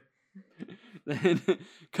 peyote. Then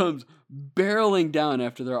comes barreling down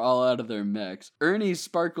after they're all out of their mechs. Ernie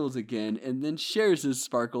sparkles again, and then shares his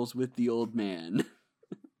sparkles with the old man.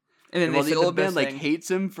 And then Well, they the said old man best like thing. hates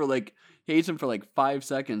him for like 5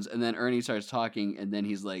 seconds, and then Ernie starts talking, and then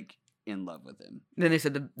he's like in love with him. Then they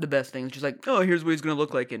said the best thing. It's just like, oh, here's what he's gonna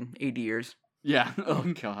look like in 80 years. Yeah. Oh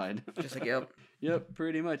God. Just like, yep. Yep,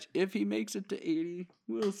 pretty much. If he makes it to 80,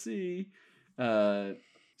 we'll see.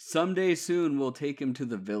 Someday soon we'll take him to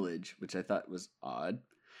the village, which I thought was odd.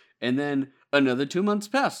 And then another 2 months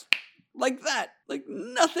pass. Like that. Like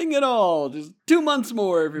nothing at all. Just 2 months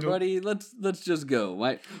more, everybody. Let's just go.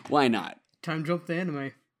 Why not? Time jump the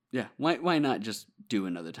anime. Yeah, why not just do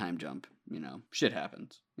another time jump? You know, shit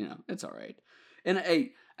happens. You know, it's all right.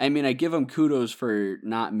 And I mean, I give them kudos for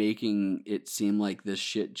not making it seem like this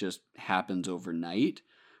shit just happens overnight.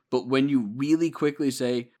 But when you really quickly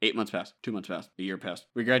say 8 months passed, 2 months passed, a year passed,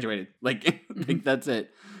 we graduated, like that's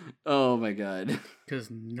it. Oh my God. Because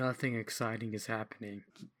nothing exciting is happening.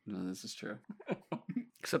 No, this is true.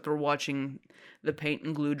 Except we're watching the paint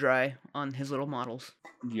and glue dry on his little models.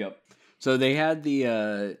 Yep. So they had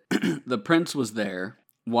the the prince was there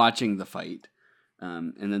watching the fight,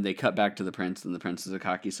 and then they cut back to the prince, and the prince is a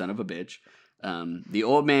cocky son of a bitch. The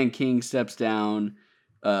old man king steps down,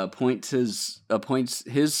 appoints his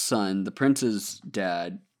son, the prince's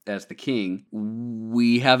dad, as the king.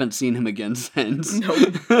 We haven't seen him again since.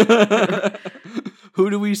 Nope. Who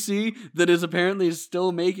do we see that is apparently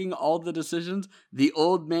still making all the decisions? The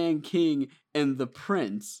old man king and the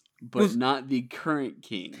prince, but not the current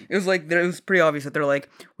king. It was pretty obvious that they're like,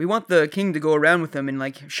 we want the king to go around with them and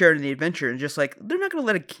like share in the adventure, and just like they're not gonna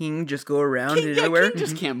let a king just go around anywhere. King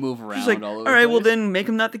just can't move around Just like, all all over. right, the well place. then make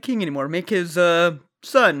him not the king anymore. Make his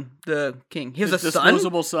son the king. He has His a son.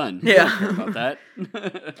 disposable son. Yeah. Don't care about that.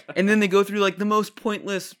 And then they go through like the most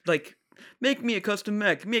pointless, like, make me a custom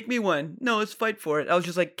mech, make me one. No, let's fight for it. I was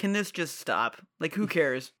just like, can this just stop? Like, who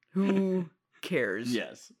cares? Who cares?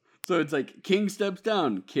 Yes. So it's like king steps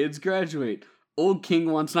down, kids graduate, old king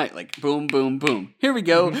wants night. Like boom, boom, boom. Here we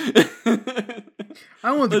go.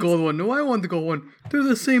 I want the gold one. No, I want the gold one. They're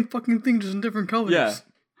the same fucking thing, just in different colors. Yeah.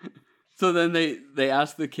 So then they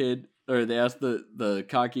ask the kid, or they ask the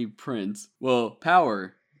cocky prince, well,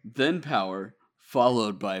 power, then power,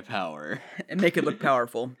 followed by power. And make it look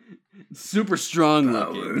powerful. Super strong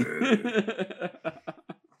looking.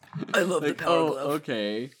 I love the Like, power oh, glove.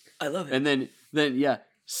 okay. I love it. And then yeah,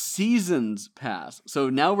 seasons pass. So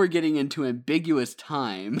now we're getting into ambiguous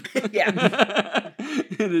time. Yeah.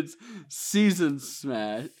 And it's seasons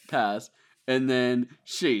pass. And then,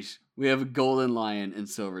 sheesh, we have a golden lion and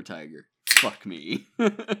silver tiger. Fuck me.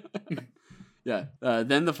 Yeah.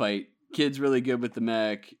 Then the fight. Kid's really good with the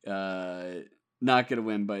mech. Not gonna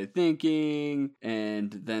win by thinking.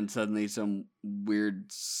 And then suddenly some weird,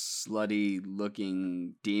 slutty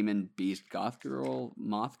looking demon beast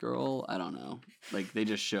moth girl. I don't know. Like, they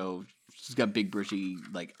just show she's got big bushy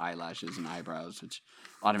like eyelashes and eyebrows, which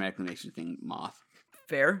automatically makes you think moth.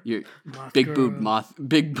 Fair. Your Moth big girl.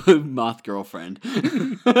 boob moth girlfriend.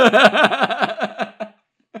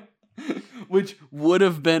 Which would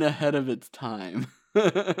have been ahead of its time.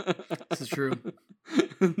 This is true.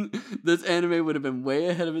 This anime would have been way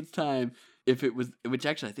ahead of its time if it was. Which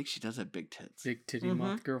actually, I think she does have big tits. Big titty Mhm.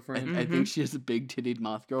 moth girlfriend. I think she has a big tittied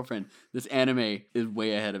moth girlfriend. This anime is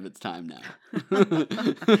way ahead of its time now.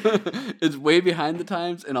 It's way behind the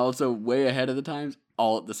times and also way ahead of the times,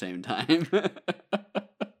 all at the same time.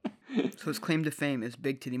 So his claim to fame is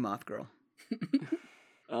Big Titty Moth Girl.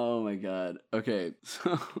 Oh my god. Okay,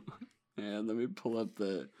 so man, let me pull up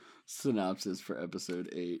the synopsis for episode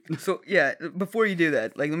 8. So yeah, before you do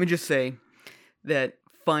that, like, let me just say that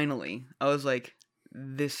finally, I was like,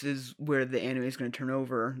 this is where the anime is going to turn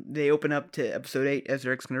over. They open up to episode 8, as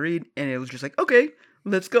Eric's going to read, and it was just like, okay,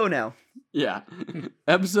 let's go now. Yeah.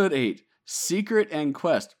 Episode 8. Secret and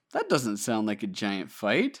Quest. That doesn't sound like a giant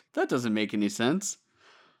fight. That doesn't make any sense.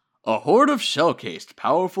 A horde of shell-cased,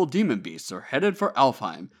 powerful demon beasts are headed for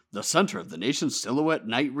Alfheim, the center of the nation's Silhouette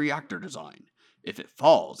Knight reactor design. If it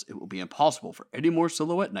falls, it will be impossible for any more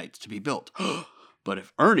Silhouette Knights to be built. But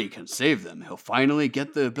if Ernie can save them, he'll finally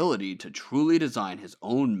get the ability to truly design his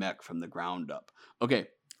own mech from the ground up. Okay,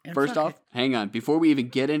 And first fuck off, hang on. Before we even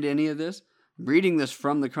get into any of this, reading this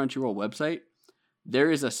from the Crunchyroll website,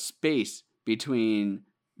 there is a space between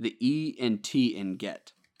the E and T in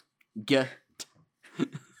get. Get.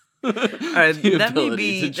 right, The that may ability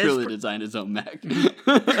be- to that's truly pr- design his own mech.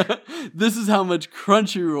 This is how much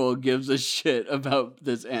Crunchyroll gives a shit about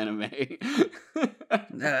this anime.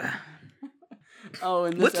 Oh,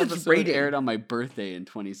 and this What's its episode rating? aired on my birthday in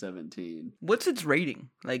 2017. What's its rating?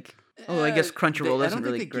 Like, oh, I guess Crunchyroll I doesn't don't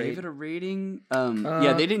really think they grade. gave it a rating.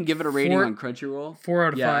 Yeah, they didn't give it a rating 4 on Crunchyroll. 4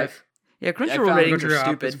 out of Yeah, 5. Yeah, found Crunchyroll ratings Crunchyroll are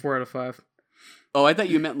app is stupid. 4 out of 5. Oh, I thought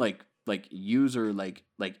you meant like user like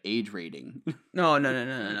age rating. No.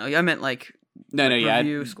 I meant like No, yeah,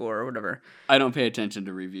 review score or whatever. I don't pay attention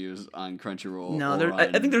to reviews on Crunchyroll. No, or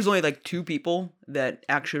I think on- there's only like 2 people that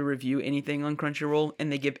actually review anything on Crunchyroll,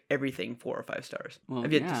 and they give everything 4 or 5 stars. Well,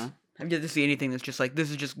 I've yet yeah. to see anything that's just like, this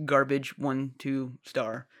is just garbage, 1-2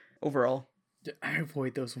 star overall. I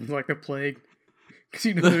avoid those ones like the plague. Because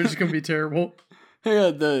you know they're just going to be terrible.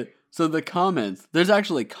 Yeah, the comments. There's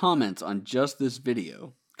actually comments on just this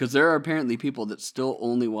video because there are apparently people that still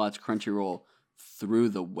only watch Crunchyroll through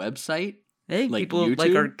the website. Hey, Like people like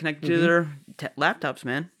YouTube? are connected to their laptops,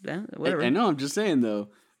 man. Yeah, whatever. I know. I'm just saying though.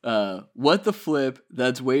 What the flip?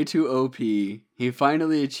 That's way too OP. He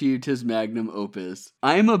finally achieved his magnum opus.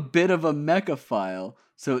 I'm a bit of a mechaphile,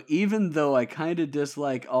 so even though I kind of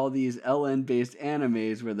dislike all these LN-based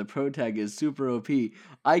animes where the protag is super OP,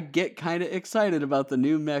 I get kind of excited about the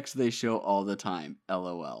new mechs they show all the time.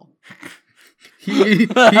 LOL. He is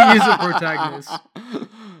a protagonist.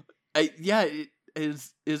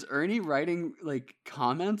 Is Ernie writing like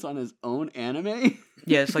comments on his own anime?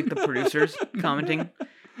 Yeah, it's like the producers commenting.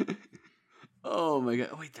 Oh my god!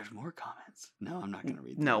 Oh, wait, there's more comments. No, I'm not gonna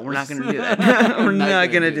read. No, those. we're not gonna do that. We're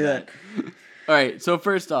not gonna do that. All right. So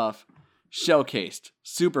first off, shell cased,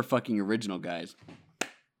 super fucking original, guys.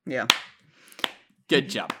 Yeah. Good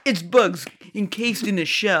job. It's bugs encased in a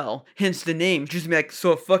shell, hence the name. Just be like,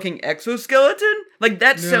 so a fucking exoskeleton? Like,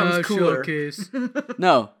 that sounds cooler. Showcase.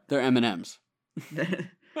 No, they're M&Ms.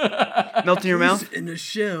 Melt in your mouth? He's in a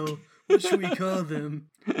shell. What should we call them?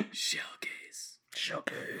 Shellcase.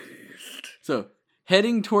 So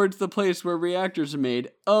heading towards the place where reactors are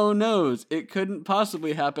made. Oh noes, it couldn't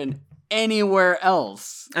possibly happen anywhere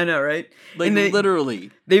else. I know, right? Like And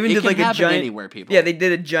literally, they even it did can like a happen giant anywhere. People. Yeah, they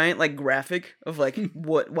did a giant like graphic of like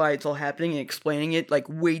why it's all happening and explaining it like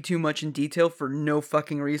way too much in detail for no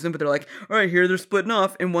fucking reason. But they're like, all right, here they're splitting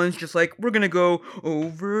off, and one's just like, we're gonna go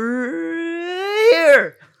over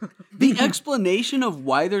here. The explanation of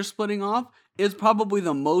why they're splitting off is probably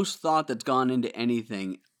the most thought that's gone into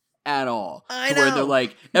anything at all. I to where know. they're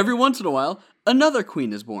like, every once in a while, another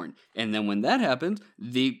queen is born. And then when that happens,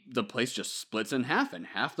 the place just splits in half, and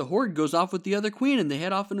half the horde goes off with the other queen, and they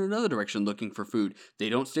head off in another direction looking for food. They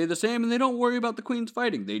don't stay the same, and they don't worry about the queens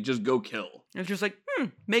fighting. They just go kill. It's just like,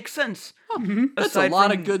 makes sense. That's Aside a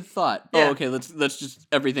lot from- of good thought. Yeah. Oh, okay, let's just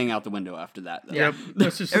everything out the window after that. Though. Yep.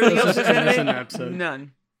 Let's just Everything else is end this in anime? an episode.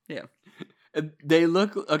 None. Yeah. They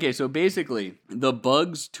look okay. So basically, the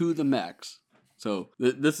bugs to the mechs. So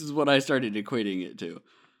this is what I started equating it to.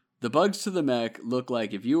 The bugs to the mech look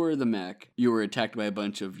like if you were the mech, you were attacked by a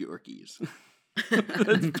bunch of Yorkies.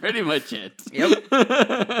 That's pretty much it. Yep.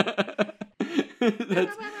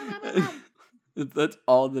 That's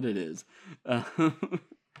all that it is.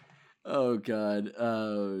 Oh God.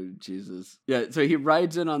 Oh Jesus. Yeah. So he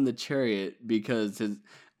rides in on the chariot because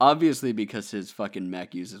because his fucking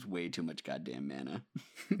mech uses way too much goddamn mana.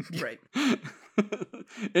 Right.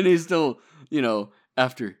 And he's still,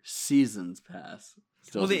 after seasons pass.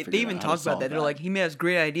 Still Well, they hasn't figured even out how to talk about solve that. They're like, he has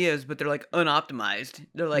great ideas, but they're like unoptimized.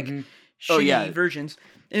 They're like Mhm. Oh, shitty yeah. versions.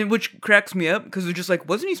 And which cracks me up because they're just like,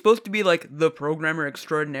 wasn't he supposed to be like the programmer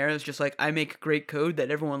extraordinaire? It's just like, I make great code that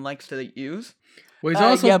everyone likes to use. Well, he's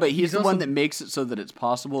also yeah, but he's the also- one that makes it so that it's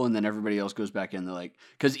possible, and then everybody else goes back in. They're like,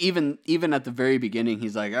 because even at the very beginning,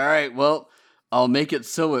 he's like, all right, well, I'll make it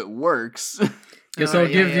so it works. Guess Oh, I'll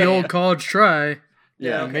yeah, give yeah, the yeah. old college try.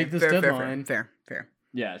 Yeah, make this fair, deadline. Fair.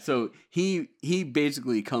 Yeah, so he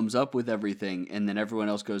basically comes up with everything, and then everyone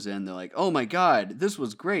else goes in. They're like, "Oh my god, this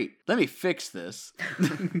was great. Let me fix this.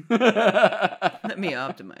 Let me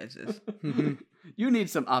optimize this. You need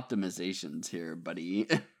some optimizations here, buddy."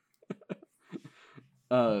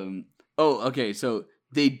 Okay, so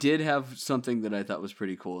they did have something that I thought was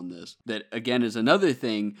pretty cool in this. That again is another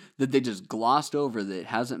thing that they just glossed over that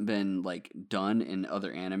hasn't been like done in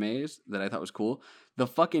other animes that I thought was cool. The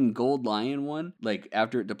fucking gold lion one, like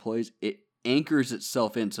after it deploys, it anchors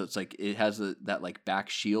itself in, so it's like it has that like back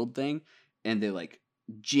shield thing, and they like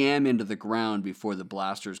jam into the ground before the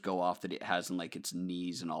blasters go off that it has in like its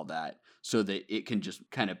knees and all that, so that it can just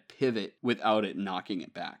kind of pivot without it knocking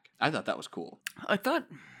it back. I thought that was cool.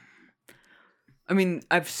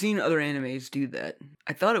 I've seen other animes do that.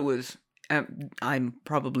 I thought it was, I'm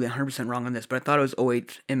probably 100% wrong on this, but I thought it was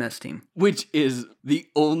 08 MS Team. Which is the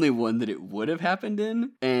only one that it would have happened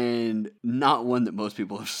in, and not one that most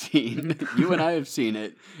people have seen. You and I have seen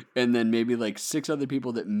it, and then maybe like 6 other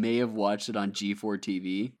people that may have watched it on G4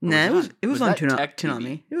 TV. Or Nah, it was on that Tech TV?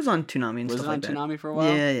 Toonami. It was on Toonami and Was stuff it on like that. Toonami for a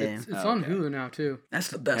while? Yeah. It's Oh, on okay. Hulu now too. That's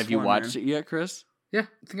the best. Have you watched it yet, Chris? Yeah,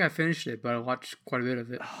 I think I finished it, but I watched quite a bit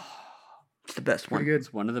of it. It's the best Pretty one. good.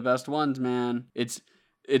 It's one of the best ones, man. It's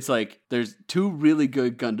like there's 2 really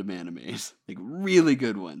good Gundam animes, like really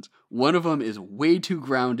good ones. One of them is way too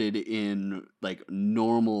grounded in like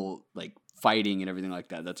normal like fighting and everything like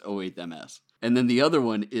that. That's 08 MS. And then the other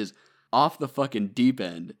one is off the fucking deep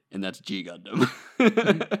end, and that's G Gundam,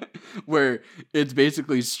 where it's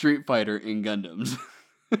basically Street Fighter in Gundams.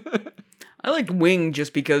 I liked Wing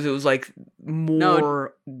just because it was like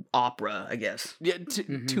more opera, I guess. Yeah,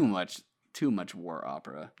 too much war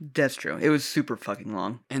opera, That's true. It was super fucking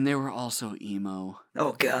long. and they were also emo.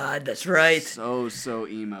 Oh God, that's right. So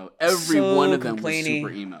emo. Every So one of them complainy. was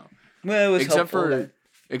super emo. Well, it was helpful.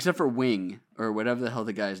 Except for Wing, or whatever the hell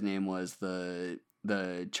the guy's name was, the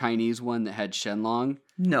Chinese one that had Shenlong.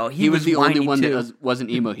 No, He was the only whiny one too. that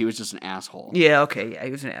wasn't emo. He was just an asshole. Yeah, okay, yeah,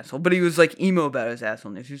 he was an asshole, but he was like emo about his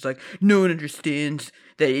assholeness. He was like, no one understands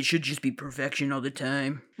that it should just be perfection all the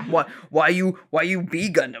time. Why you B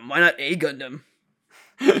Gundam? Why not A Gundam?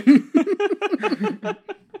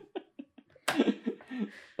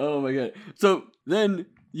 Oh my god. So then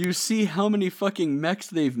you see how many fucking mechs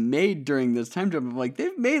they've made during this time jump. I'm like,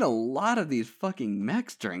 they've made a lot of these fucking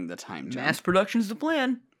mechs during the time jump. Mass production's the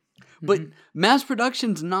plan. But mass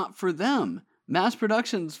production's not for them. Mass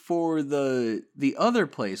production's for the other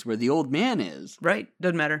place where the old man is. Right?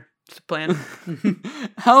 Doesn't matter. It's the plan.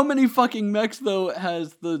 How many fucking mechs though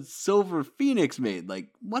has the Silver Phoenix made? Like,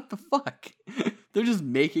 what the fuck? They're just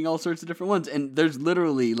making all sorts of different ones, and there's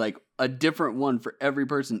literally like a different one for every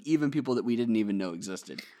person, even people that we didn't even know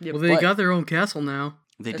existed. Yep. Well, they But- got their own castle now.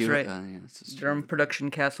 They That's do. right. Yeah, this is Their own true.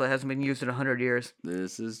 production castle hasn't been used in 100 years.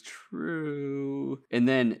 This is true. And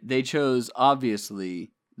then they chose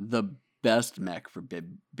obviously the best mech for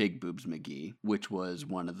Big Boobs McGee, which was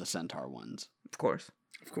one of the Centaur ones. Of course.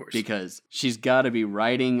 Of course. Because she's got to be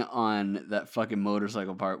riding on that fucking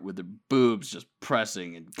motorcycle part with her boobs just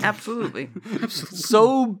pressing and Absolutely.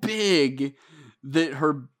 so big that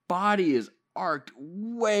her body is arced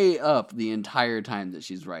way up the entire time that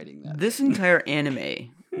she's riding that. This entire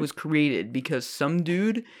anime was created because some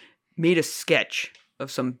dude made a sketch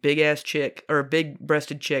of some big ass chick or a big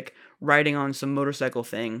breasted chick riding on some motorcycle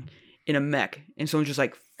thing in a mech, and someone's just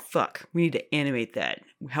like, "Fuck, we need to animate that.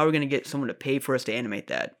 How are we gonna get someone to pay for us to animate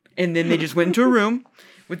that?" And then they just went into a room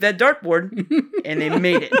with that dartboard, and they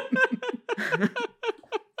made it.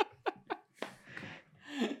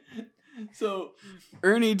 So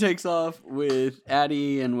Ernie takes off with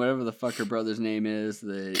Addie and whatever the fuck her brother's name is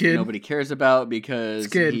that Kid. nobody cares about because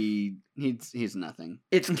It's Kid. he's nothing.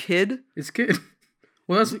 It's Kid. It's Kid.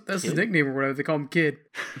 Well, that's his Kid? nickname or whatever. They call him Kid.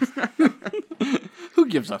 Who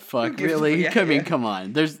gives a fuck, gives a really? fuck? I mean, Yeah. come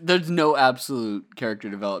on. There's no absolute character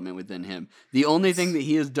development within him. The only thing that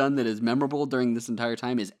he has done that is memorable during this entire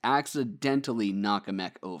time is accidentally knock a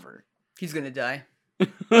mech over. He's gonna die.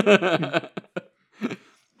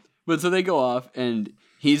 But so they go off, and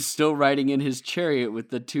he's still riding in his chariot with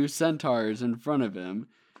the two centaurs in front of him,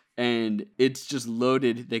 and it's just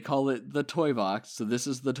loaded. They call it the toy box, so this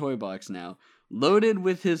is the toy box now. Loaded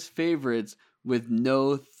with his favorites with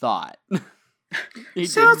no thought. He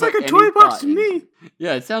Sounds didn't like put a any toy box thought to in. me.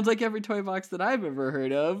 Yeah, it sounds like every toy box that I've ever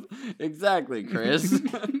heard of. Exactly, Chris.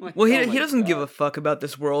 Like, Well, oh he my doesn't give God. a fuck about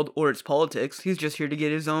this world or its politics. He's just here to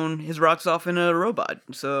get his rocks off in a robot.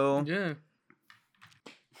 So Yeah.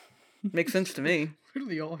 makes sense to me.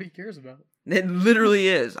 Literally all he cares about. It literally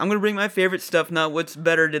is. I'm gonna bring my favorite stuff, not what's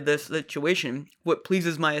better to this situation. What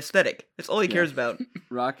pleases my aesthetic. That's all he cares about.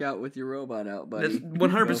 Rock out with your robot out, buddy. That's 100%.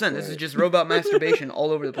 Go This for is it. just robot masturbation all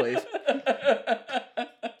over the place.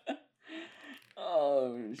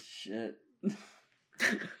 Oh shit.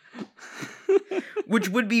 Which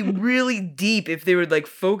would be really deep if they would like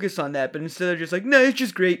focus on that, but instead they're just like, no, it's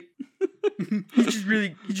just great. He's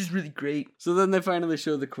just really great. So then they finally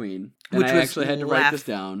show the queen, and Which I was actually had to write this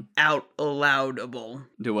down. Out loudable.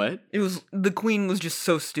 Do what? It was the queen was just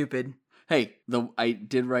so stupid. Hey, I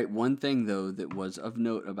did write one thing though that was of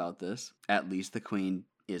note about this. At least the queen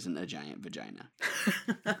isn't a giant vagina.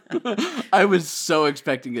 I was so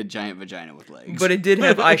expecting a giant vagina with legs. But it did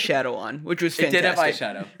have eyeshadow on, which was It fantastic.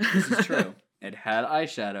 did have eyeshadow. This is true. It had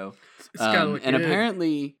eyeshadow. It's gotta look And good.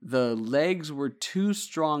 apparently the legs were too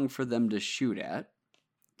strong for them to shoot at.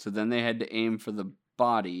 So then they had to aim for the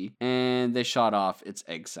body, and they shot off its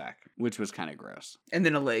egg sac, which was kind of gross. And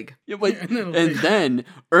then a leg. Yeah, but, And then a and leg. then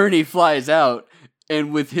Ernie flies out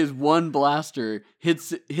and with his one blaster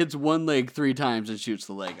hits one leg 3 times and shoots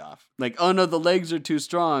the leg off. Like, oh no, the legs are too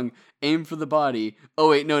strong. Aim for the body. Oh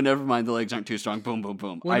wait, no, never mind. The legs aren't too strong. Boom, boom,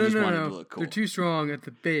 boom. Well, I no, just no, wanted no. to look cool. They're too strong at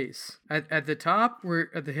the base. At the top, where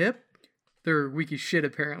at the hip, they're weak as shit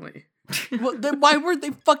apparently. Well, then why weren't they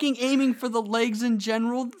fucking aiming for the legs in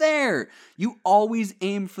general there? You always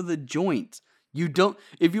aim for the joints. You don't.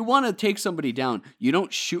 If you want to take somebody down, you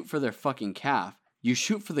don't shoot for their fucking calf. You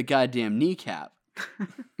shoot for the goddamn kneecap.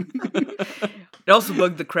 It also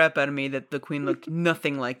bugged the crap out of me that the queen looked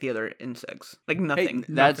nothing like the other insects. Like nothing.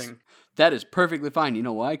 Hey, Nothing. that is perfectly fine. You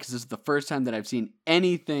know why? Because this is the first time that I've seen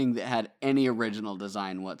anything that had any original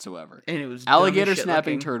design whatsoever. And it was dumb as Alligator shit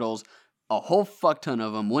snapping looking. turtles, a whole fuck ton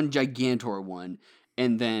of them, one gigantor one,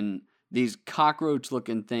 and then these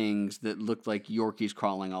cockroach-looking things that looked like Yorkies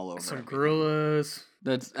crawling all over. Some everything. gorillas.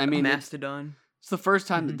 That's, I A mean, mastodon. it's the first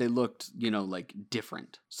time Mhm. that they looked, like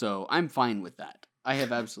different. So I'm fine with that. I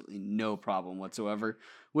have absolutely no problem whatsoever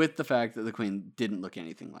with the fact that the queen didn't look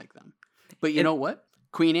anything like them. But you And- know what?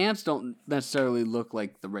 Queen ants don't necessarily look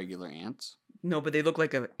like the regular ants. No, but they look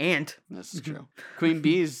like an ant. This is true. Queen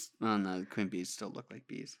bees, oh no, queen bees still look like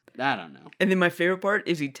bees. I don't know. And then my favorite part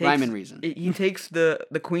is he takes Rhyme and reason. he takes the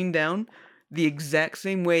queen down the exact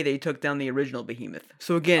same way they took down the original behemoth.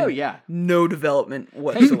 So again, Oh yeah. no development Hey,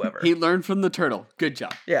 whatsoever. he learned from the turtle. Good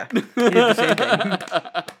job. Yeah, he did the same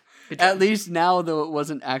thing. At least now, though, it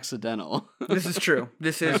wasn't accidental. This is true.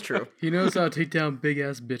 This is true. He knows how to take down big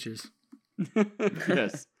ass bitches.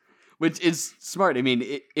 Yes, which is smart. I mean,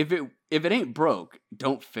 if it ain't broke,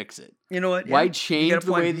 don't fix it. You know what? Why Yeah, you change got a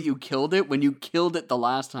the way point. that you killed it when you killed it the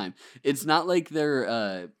last time? It's not like they're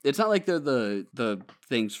the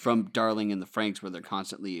things from Darling and the Franks where they're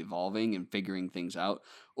constantly evolving and figuring things out,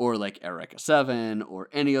 or like Eureka 7 or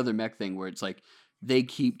any other mech thing where it's like they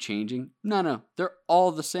keep changing. No, they're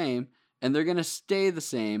all the same. And they're gonna stay the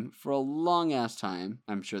same for a long ass time.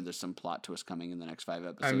 I'm sure there's some plot twist coming in the next 5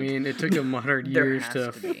 episodes. I mean, it took them 100 There years has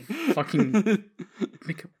to to be. fucking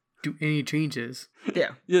do any changes. Yeah.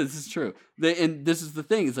 yeah, this is true. And this is the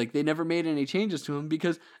thing. It's like they never made any changes to him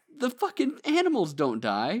because the fucking animals don't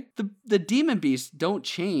die. The demon beasts don't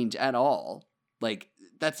change at all. Like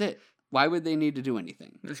that's it. Why would they need to do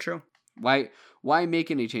anything? That's true. Why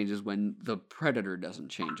make any changes when the predator doesn't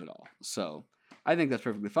change at all? So I think that's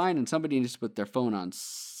perfectly fine. And somebody needs to put their phone on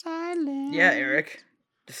silent. Yeah, Eric.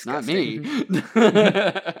 Not Disgusting. me.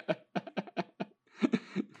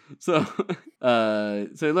 So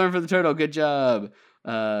you learn from the turtle. Good job.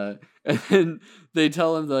 And then they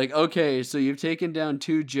tell him, like, okay, so you've taken down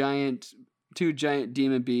two giant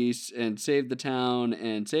demon beasts and saved the town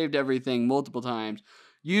and saved everything multiple times.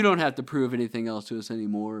 You don't have to prove anything else to us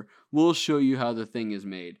anymore. We'll show you how the thing is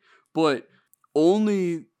made. But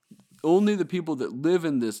only the people that live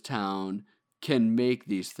in this town can make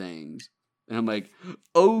these things. And I'm like,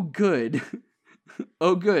 oh, good.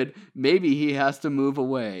 Oh, good. Maybe he has to move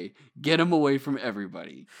away. Get him away from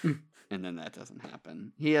everybody. And then that doesn't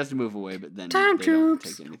happen. He has to move away, but then Time they don't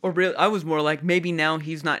troops. take anything. Or really, I was more like, maybe now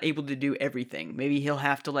he's not able to do everything. Maybe he'll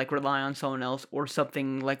have to like rely on someone else, or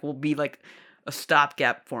something like will be like a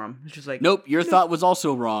stopgap for him. It's just like, Nope, your thought was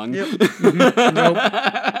also wrong. Yep. Nope.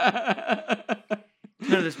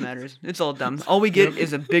 None of this matters. It's all dumb. All we get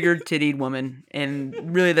is a bigger tittied woman, and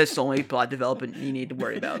really that's the only plot development you need to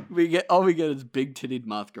worry about. All we get is big tittied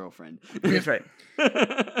moth girlfriend. That's right.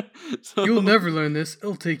 So, You'll never learn this.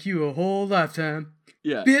 It'll take you a whole lifetime.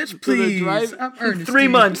 yeah. Bitch, So they're please. driving- I'm Ernest. 3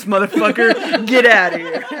 months, motherfucker. Get out of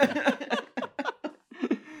here.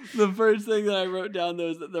 The first thing that I wrote down though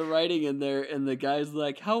is that they're writing in there, and the guy's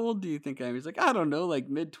like, "How old do you think I am?" He's like, "I don't know, like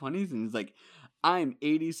mid-20s." And he's like, "I'm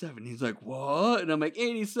 87." He's like, "What?" And I'm like,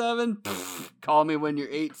 87? Call me when you're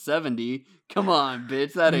 870. Come on,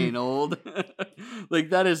 bitch, that ain't old. Like,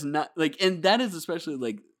 that is not like, and that is especially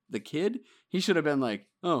like the kid. He should have been like,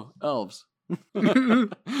 "Oh, elves."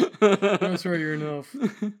 That's right, you're enough.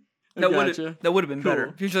 That Gotcha. would have been better.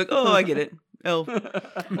 Cool. He's like, oh, I get it. Elf.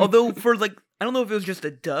 Although for like, I don't know if it was just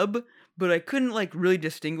a dub, but I couldn't like really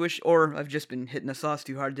distinguish, or I've just been hitting the sauce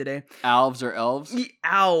too hard today. Alves or elves?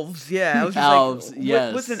 Alves, yeah. I was just Alves, like,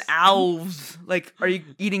 yes. What's an alves? Like, are you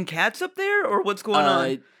eating cats up there, or what's going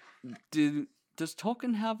on? Does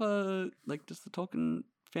Tolkien have does the Tolkien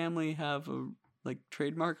family have a like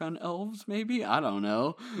trademark on elves? Maybe, I don't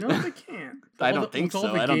know. No, they can't. I don't think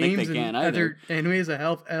so. I don't think they can either. Anyways, I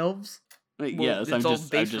help elves. Like, Well, yes, it's I'm all just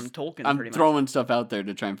based from Tolkien, I'm pretty much. throwing stuff out there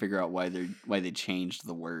to try and figure out why they changed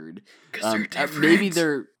the word. 'Cause they're different.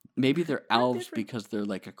 Maybe they're elves because they're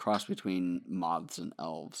like a cross between moths and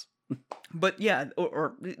elves. But yeah,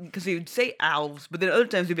 or because he would say elves, but then other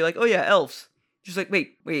times he'd be like, oh yeah, elves. Just like,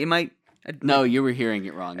 wait, am I? No, you were hearing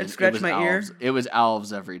it wrong. I'd It scratch was my ear. elves. It was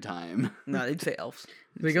elves every time. No, they'd say elves.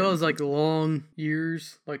 They got those like long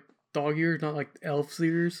ears, like dog ears, not like elf's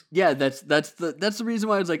ears. Yeah, that's the reason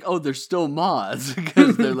why I was like, oh, they're still moths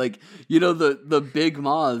because they're like, the big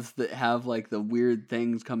moths that have like the weird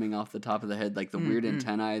things coming off the top of the head, like the weird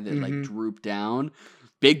antennae that like droop down.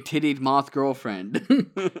 Big tittied moth girlfriend.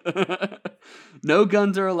 No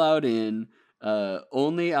guns are allowed in.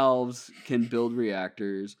 Only elves can build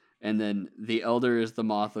reactors, and then the elder is the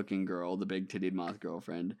moth-looking girl, the big tittied moth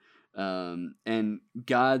girlfriend. And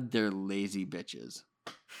God, they're lazy bitches.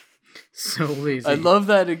 So lazy. I love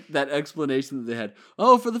that explanation that they had.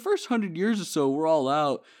 Oh, for the first 100 years or so, we're all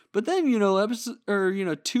out. But then,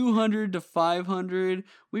 200 to 500,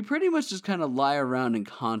 we pretty much just kind of lie around and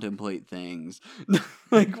contemplate things.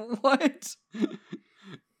 Like, what?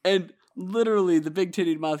 And literally, the big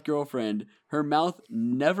tittied moth girlfriend, her mouth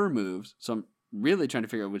never moves. So I'm really trying to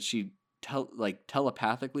figure out, was she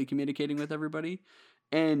telepathically communicating with everybody?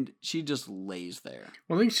 And she just lays there.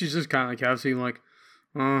 Well, I think she's just kind of like Cassie, like,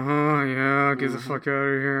 yeah, get the fuck out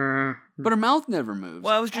of here. But her mouth never moves.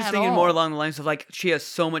 Well, I was just at thinking all. more along the lines of like she has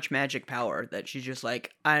so much magic power that she's just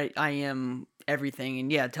like, I am everything,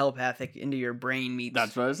 and yeah, telepathic into your brain meets.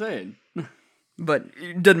 That's what I was saying. But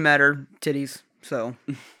it doesn't matter, titties. So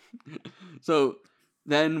So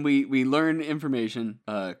then we learn information.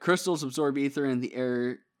 Crystals absorb ether in the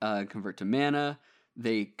air, convert to mana.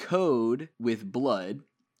 They code with blood.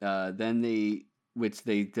 Which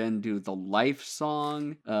they then do the life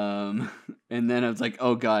song. And then I was like,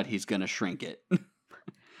 oh god, he's gonna shrink it.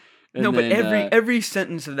 no, but every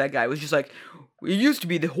sentence of that guy was just like, it used to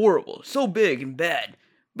be the horrible, so big and bad,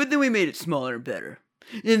 but then we made it smaller and better,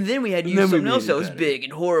 and then we had to use something else that was big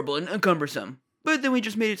and horrible and cumbersome, but then we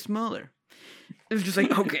just made it smaller. It was just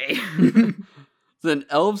like, okay. Then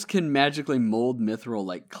elves can magically mold mithril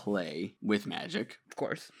like clay with magic. Of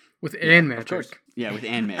course. With and magic. Of course. Yeah, with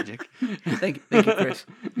and magic. Thank you, Chris.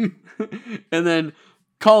 And then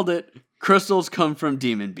called it, crystals come from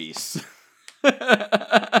demon beasts.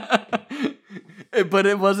 But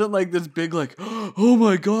it wasn't like this big, like, oh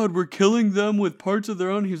my god, we're killing them with parts of their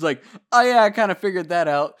own. He was like, oh yeah, I kind of figured that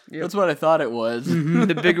out. Yep. That's what I thought it was.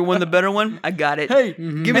 The bigger one, the better one. I got it. Hey,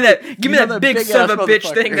 give me that big son of a bitch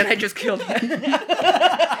motherfucker. thing that I just killed.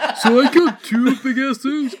 So I killed 2 big ass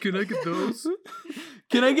things. Can I get those?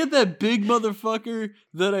 Can I get that big motherfucker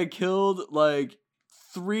that I killed like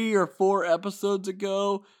 3 or 4 episodes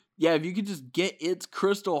ago? Yeah, if you could just get its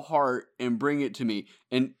crystal heart and bring it to me.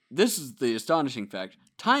 And this is the astonishing fact.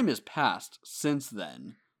 Time has passed since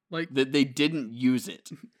then. Like, That they didn't use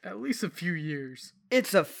it. at least a few years.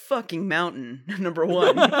 It's a fucking mountain, number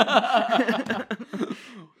one.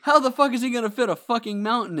 How the fuck is he gonna fit a fucking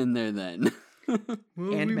mountain in there then?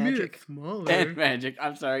 Well, And we magic. made it smaller. And magic.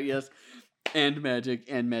 I'm sorry, yes. And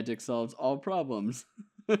magic solves all problems.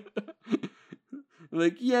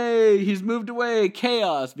 Like, yay, he's moved away,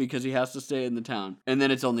 chaos, because he has to stay in the town. And then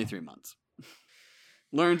it's only 3 months.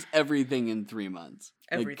 Learns everything in 3 months.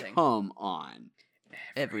 Like, Everything. come on.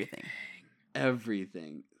 Everything.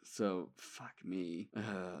 Everything. So, fuck me.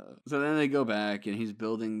 So then they go back, and he's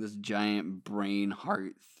building this giant brain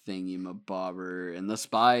heart thingy-mabobber, and the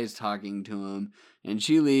spy's talking to him, and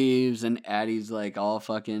she leaves, and Addie's like all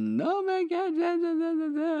fucking, oh my god, da, da, da,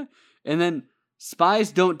 da, da. And then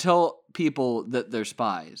spies don't tell people that they're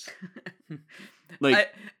spies. Like,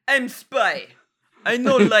 I'm spy. I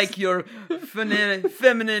know like your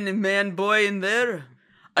feminine man boy in there.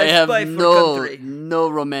 I have spy for country. no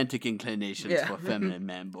romantic inclinations Yeah. for feminine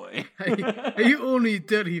man boy. I only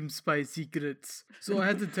tell him spy secrets, so I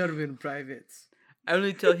had to tell him in private. I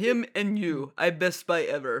only tell him and you. I best spy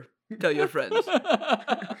ever. Tell your friends.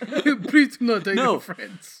 Please do not tell No. your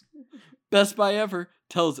friends. Best Buy ever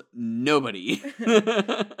tells nobody.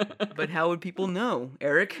 But how would people know,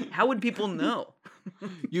 Eric? How would people know?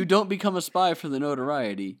 You don't become a spy for the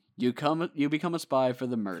notoriety. You become a spy for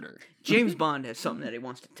the murder. James Bond has something that he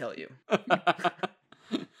wants to tell you.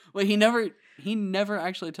 Well, he never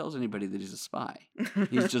actually tells anybody that he's a spy.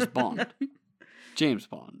 He's just Bond. James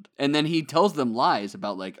Bond. And then he tells them lies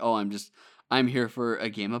about like, oh, I'm here for a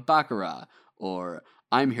game of Baccarat, or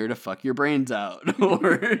I'm here to fuck your brains out,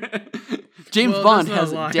 or James Well, Bond that's not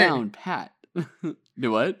has a lie. it down pat.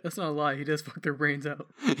 Do what? That's not a lie. He does fuck their brains out.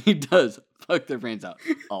 He does fuck their brains out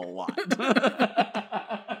a lot.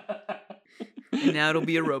 And now it'll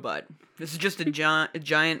be a robot. This is just a giant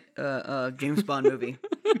James Bond movie.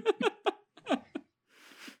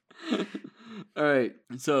 All right,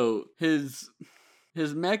 so his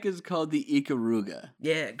mech is called the Ikaruga.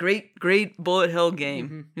 Yeah, great bullet hell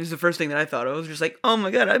game. This is the first thing that I thought of. I was just like, oh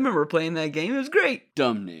my god, I remember playing that game. It was great.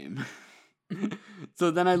 Dumb name.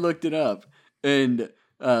 So then I looked it up, and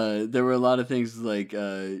there were a lot of things like,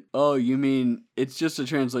 oh, you mean it's just a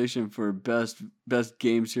translation for best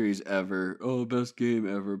game series ever. Oh, best game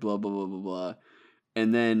ever, blah, blah, blah, blah, blah.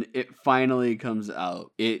 And then it finally comes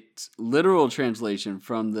out. Its literal translation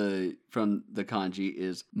from the kanji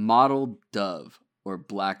is mottled dove or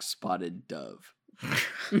black spotted dove.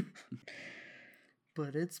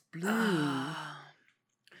 But it's blue.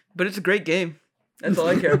 But it's a great game. That's all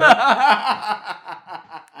I care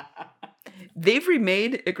about. They've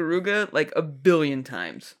remade Ikaruga like a billion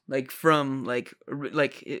times. Like from like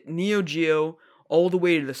Neo Geo all the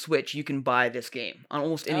way to the Switch, you can buy this game on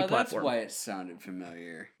almost any platform. That's why it sounded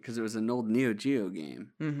familiar, because it was an old Neo Geo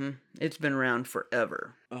game. Mm-hmm. It's been around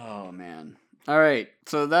forever. Oh, man. All right,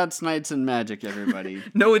 so that's Knights and Magic, everybody.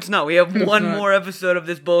 No, it's not. We have It's one not. more episode of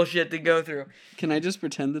this bullshit to go through. Can I just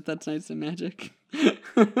pretend that that's Knights and Magic?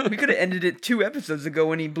 We could have ended it 2 episodes ago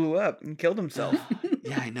when he blew up and killed himself.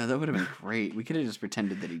 Yeah, I know, that would have been great. We could have just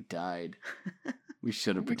pretended that he died. We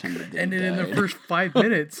should have pretended that And he then in died. the first 5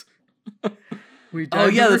 minutes, we Oh,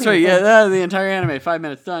 died yeah, that's right. Yeah, the entire anime. 5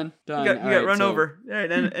 minutes, done. Done. You All got right, run so- over. All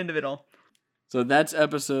right, end of it all. So that's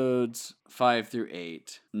episodes 5 through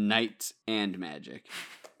 8. Knights and Magic.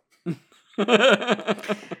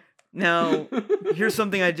 Now, here's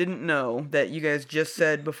something I didn't know that you guys just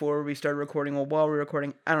said before we started recording. Well, while we were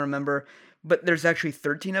recording, I don't remember. But there's actually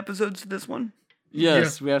 13 episodes to this one.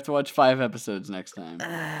 Yes, we have to watch 5 episodes next time.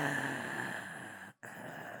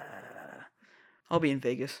 I'll be in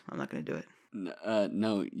Vegas. I'm not going to do it.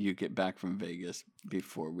 No, you get back from Vegas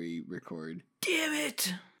before we record. Damn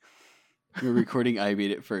it! We're recording I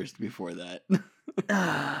Beat It first before that.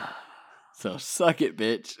 So suck it,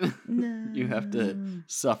 bitch. You have to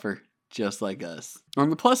suffer just like us. On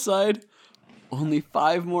the plus side, only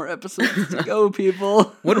 5 more episodes to go,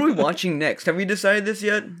 people. What are we watching next? Have we decided this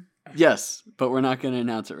yet? Yes, but we're not going to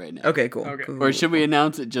announce it right now. Okay, cool. Okay. cool. Or should we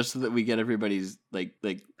announce it just so that we get everybody's we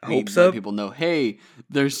Hopes let up? people know, hey,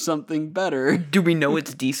 there's something better. Do we know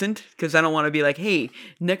it's decent? Because I don't want to be like, hey,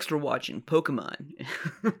 next we're watching Pokemon.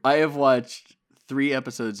 I have watched 3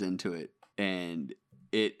 episodes into it, and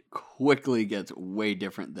it quickly gets way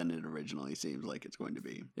different than it originally seems like it's going to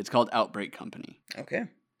be. It's called Outbreak Company. Okay.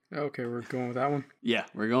 Okay, we're going with that one. Yeah,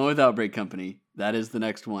 we're going with Outbreak Company. That is the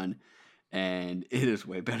next one. And it is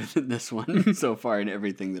way better than this one so far in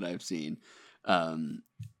everything that I've seen.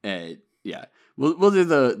 Yeah, we'll do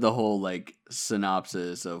the whole like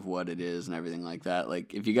synopsis of what it is and everything like that.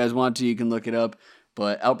 Like if you guys want to, you can look it up.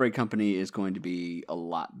 But Outbreak Company is going to be a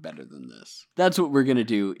lot better than this. That's what we're gonna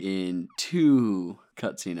do in 2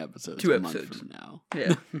 cutscene episodes. 2 a month episodes. from now.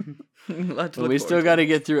 Yeah. Lots But we still got to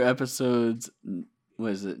get through episodes.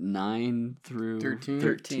 Was it 9 through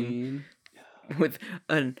 13? with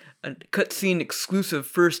a cutscene exclusive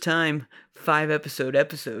first time 5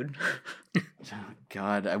 episode. Oh,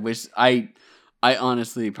 God, I wish I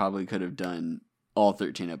honestly probably could have done all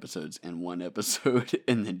 13 episodes in 1 episode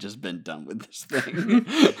and then just been done with this thing.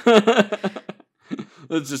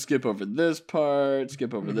 Let's just skip over this part,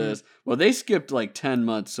 skip over this. Well, they skipped like 10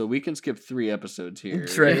 months, so we can skip 3 episodes here.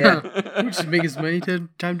 That's right, yeah. We just make as many time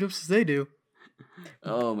jumps as they do.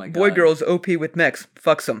 Oh my God. Boy girls OP with mechs.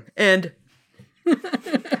 Fucks them. And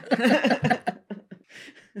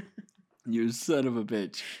You son of a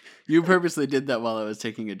bitch. You purposely did that while I was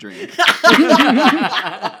taking a drink.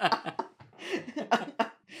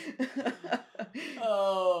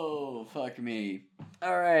 Oh, fuck me.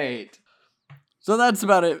 All right. So that's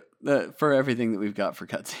about it for everything that we've got for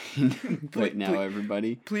cutscene right now,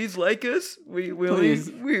 everybody. please like us. We Please.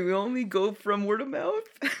 only go from word of mouth.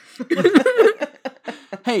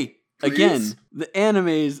 Hey, again, the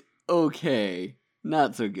anime's okay.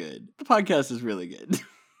 Not so good. The podcast is really good.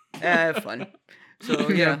 Fun. So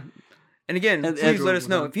yeah. And again, And please let us everyone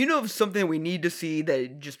know. would. If you know of something we need to see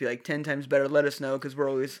that'd just be like 10 times better, let us know because we're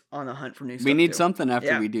always on the hunt for new stuff. We need too. something after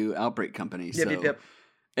Yeah. we do Outbreak Company. Yep.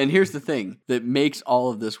 And here's the thing that makes all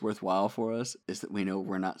of this worthwhile for us is that we know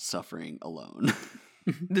we're not suffering alone.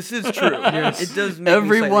 This is true. Yes. It does make me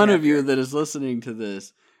Every slightly one of you happier. that is listening to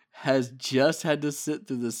this has just had to sit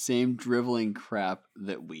through the same driveling crap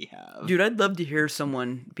that we have. Dude, I'd love to hear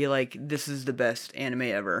someone be like, this is the best anime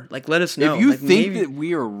ever. Like, let us know. if you Like, think maybe- that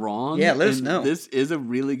we are wrong, Yeah, let us and know. this is a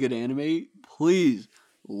really good anime, please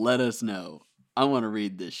let us know. I want to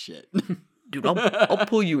read this shit. Dude, I'll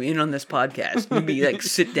pull you in on this podcast. Maybe like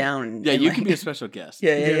sit down. And, Yeah, and, you like, can be a special guest.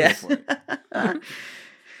 Yeah. Go for it.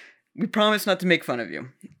 We promise not to make fun of you.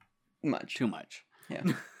 Much. Too much. Yeah.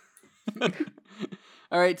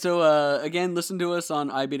 All right, so again, listen to us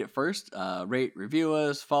on I Beat It First. Rate, review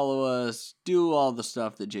us, follow us, do all the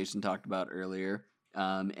stuff that Jason talked about earlier.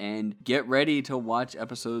 And get ready to watch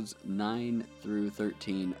episodes 9 through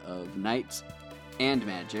 13 of Knights and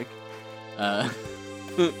Magic. And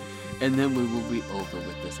then we will be over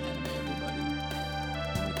with this anime, everybody.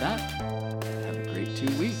 And with that, have a great 2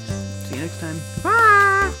 weeks. See you next time.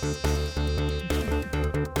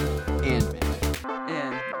 And magic.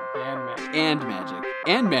 And And magic.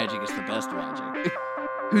 And magic is the best magic.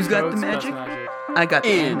 who's got the Toad's best magic? I got the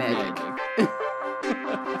And magic. magic.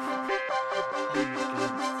 Oh my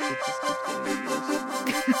God, it just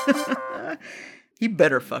keeps getting worse. He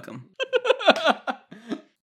better fuck him.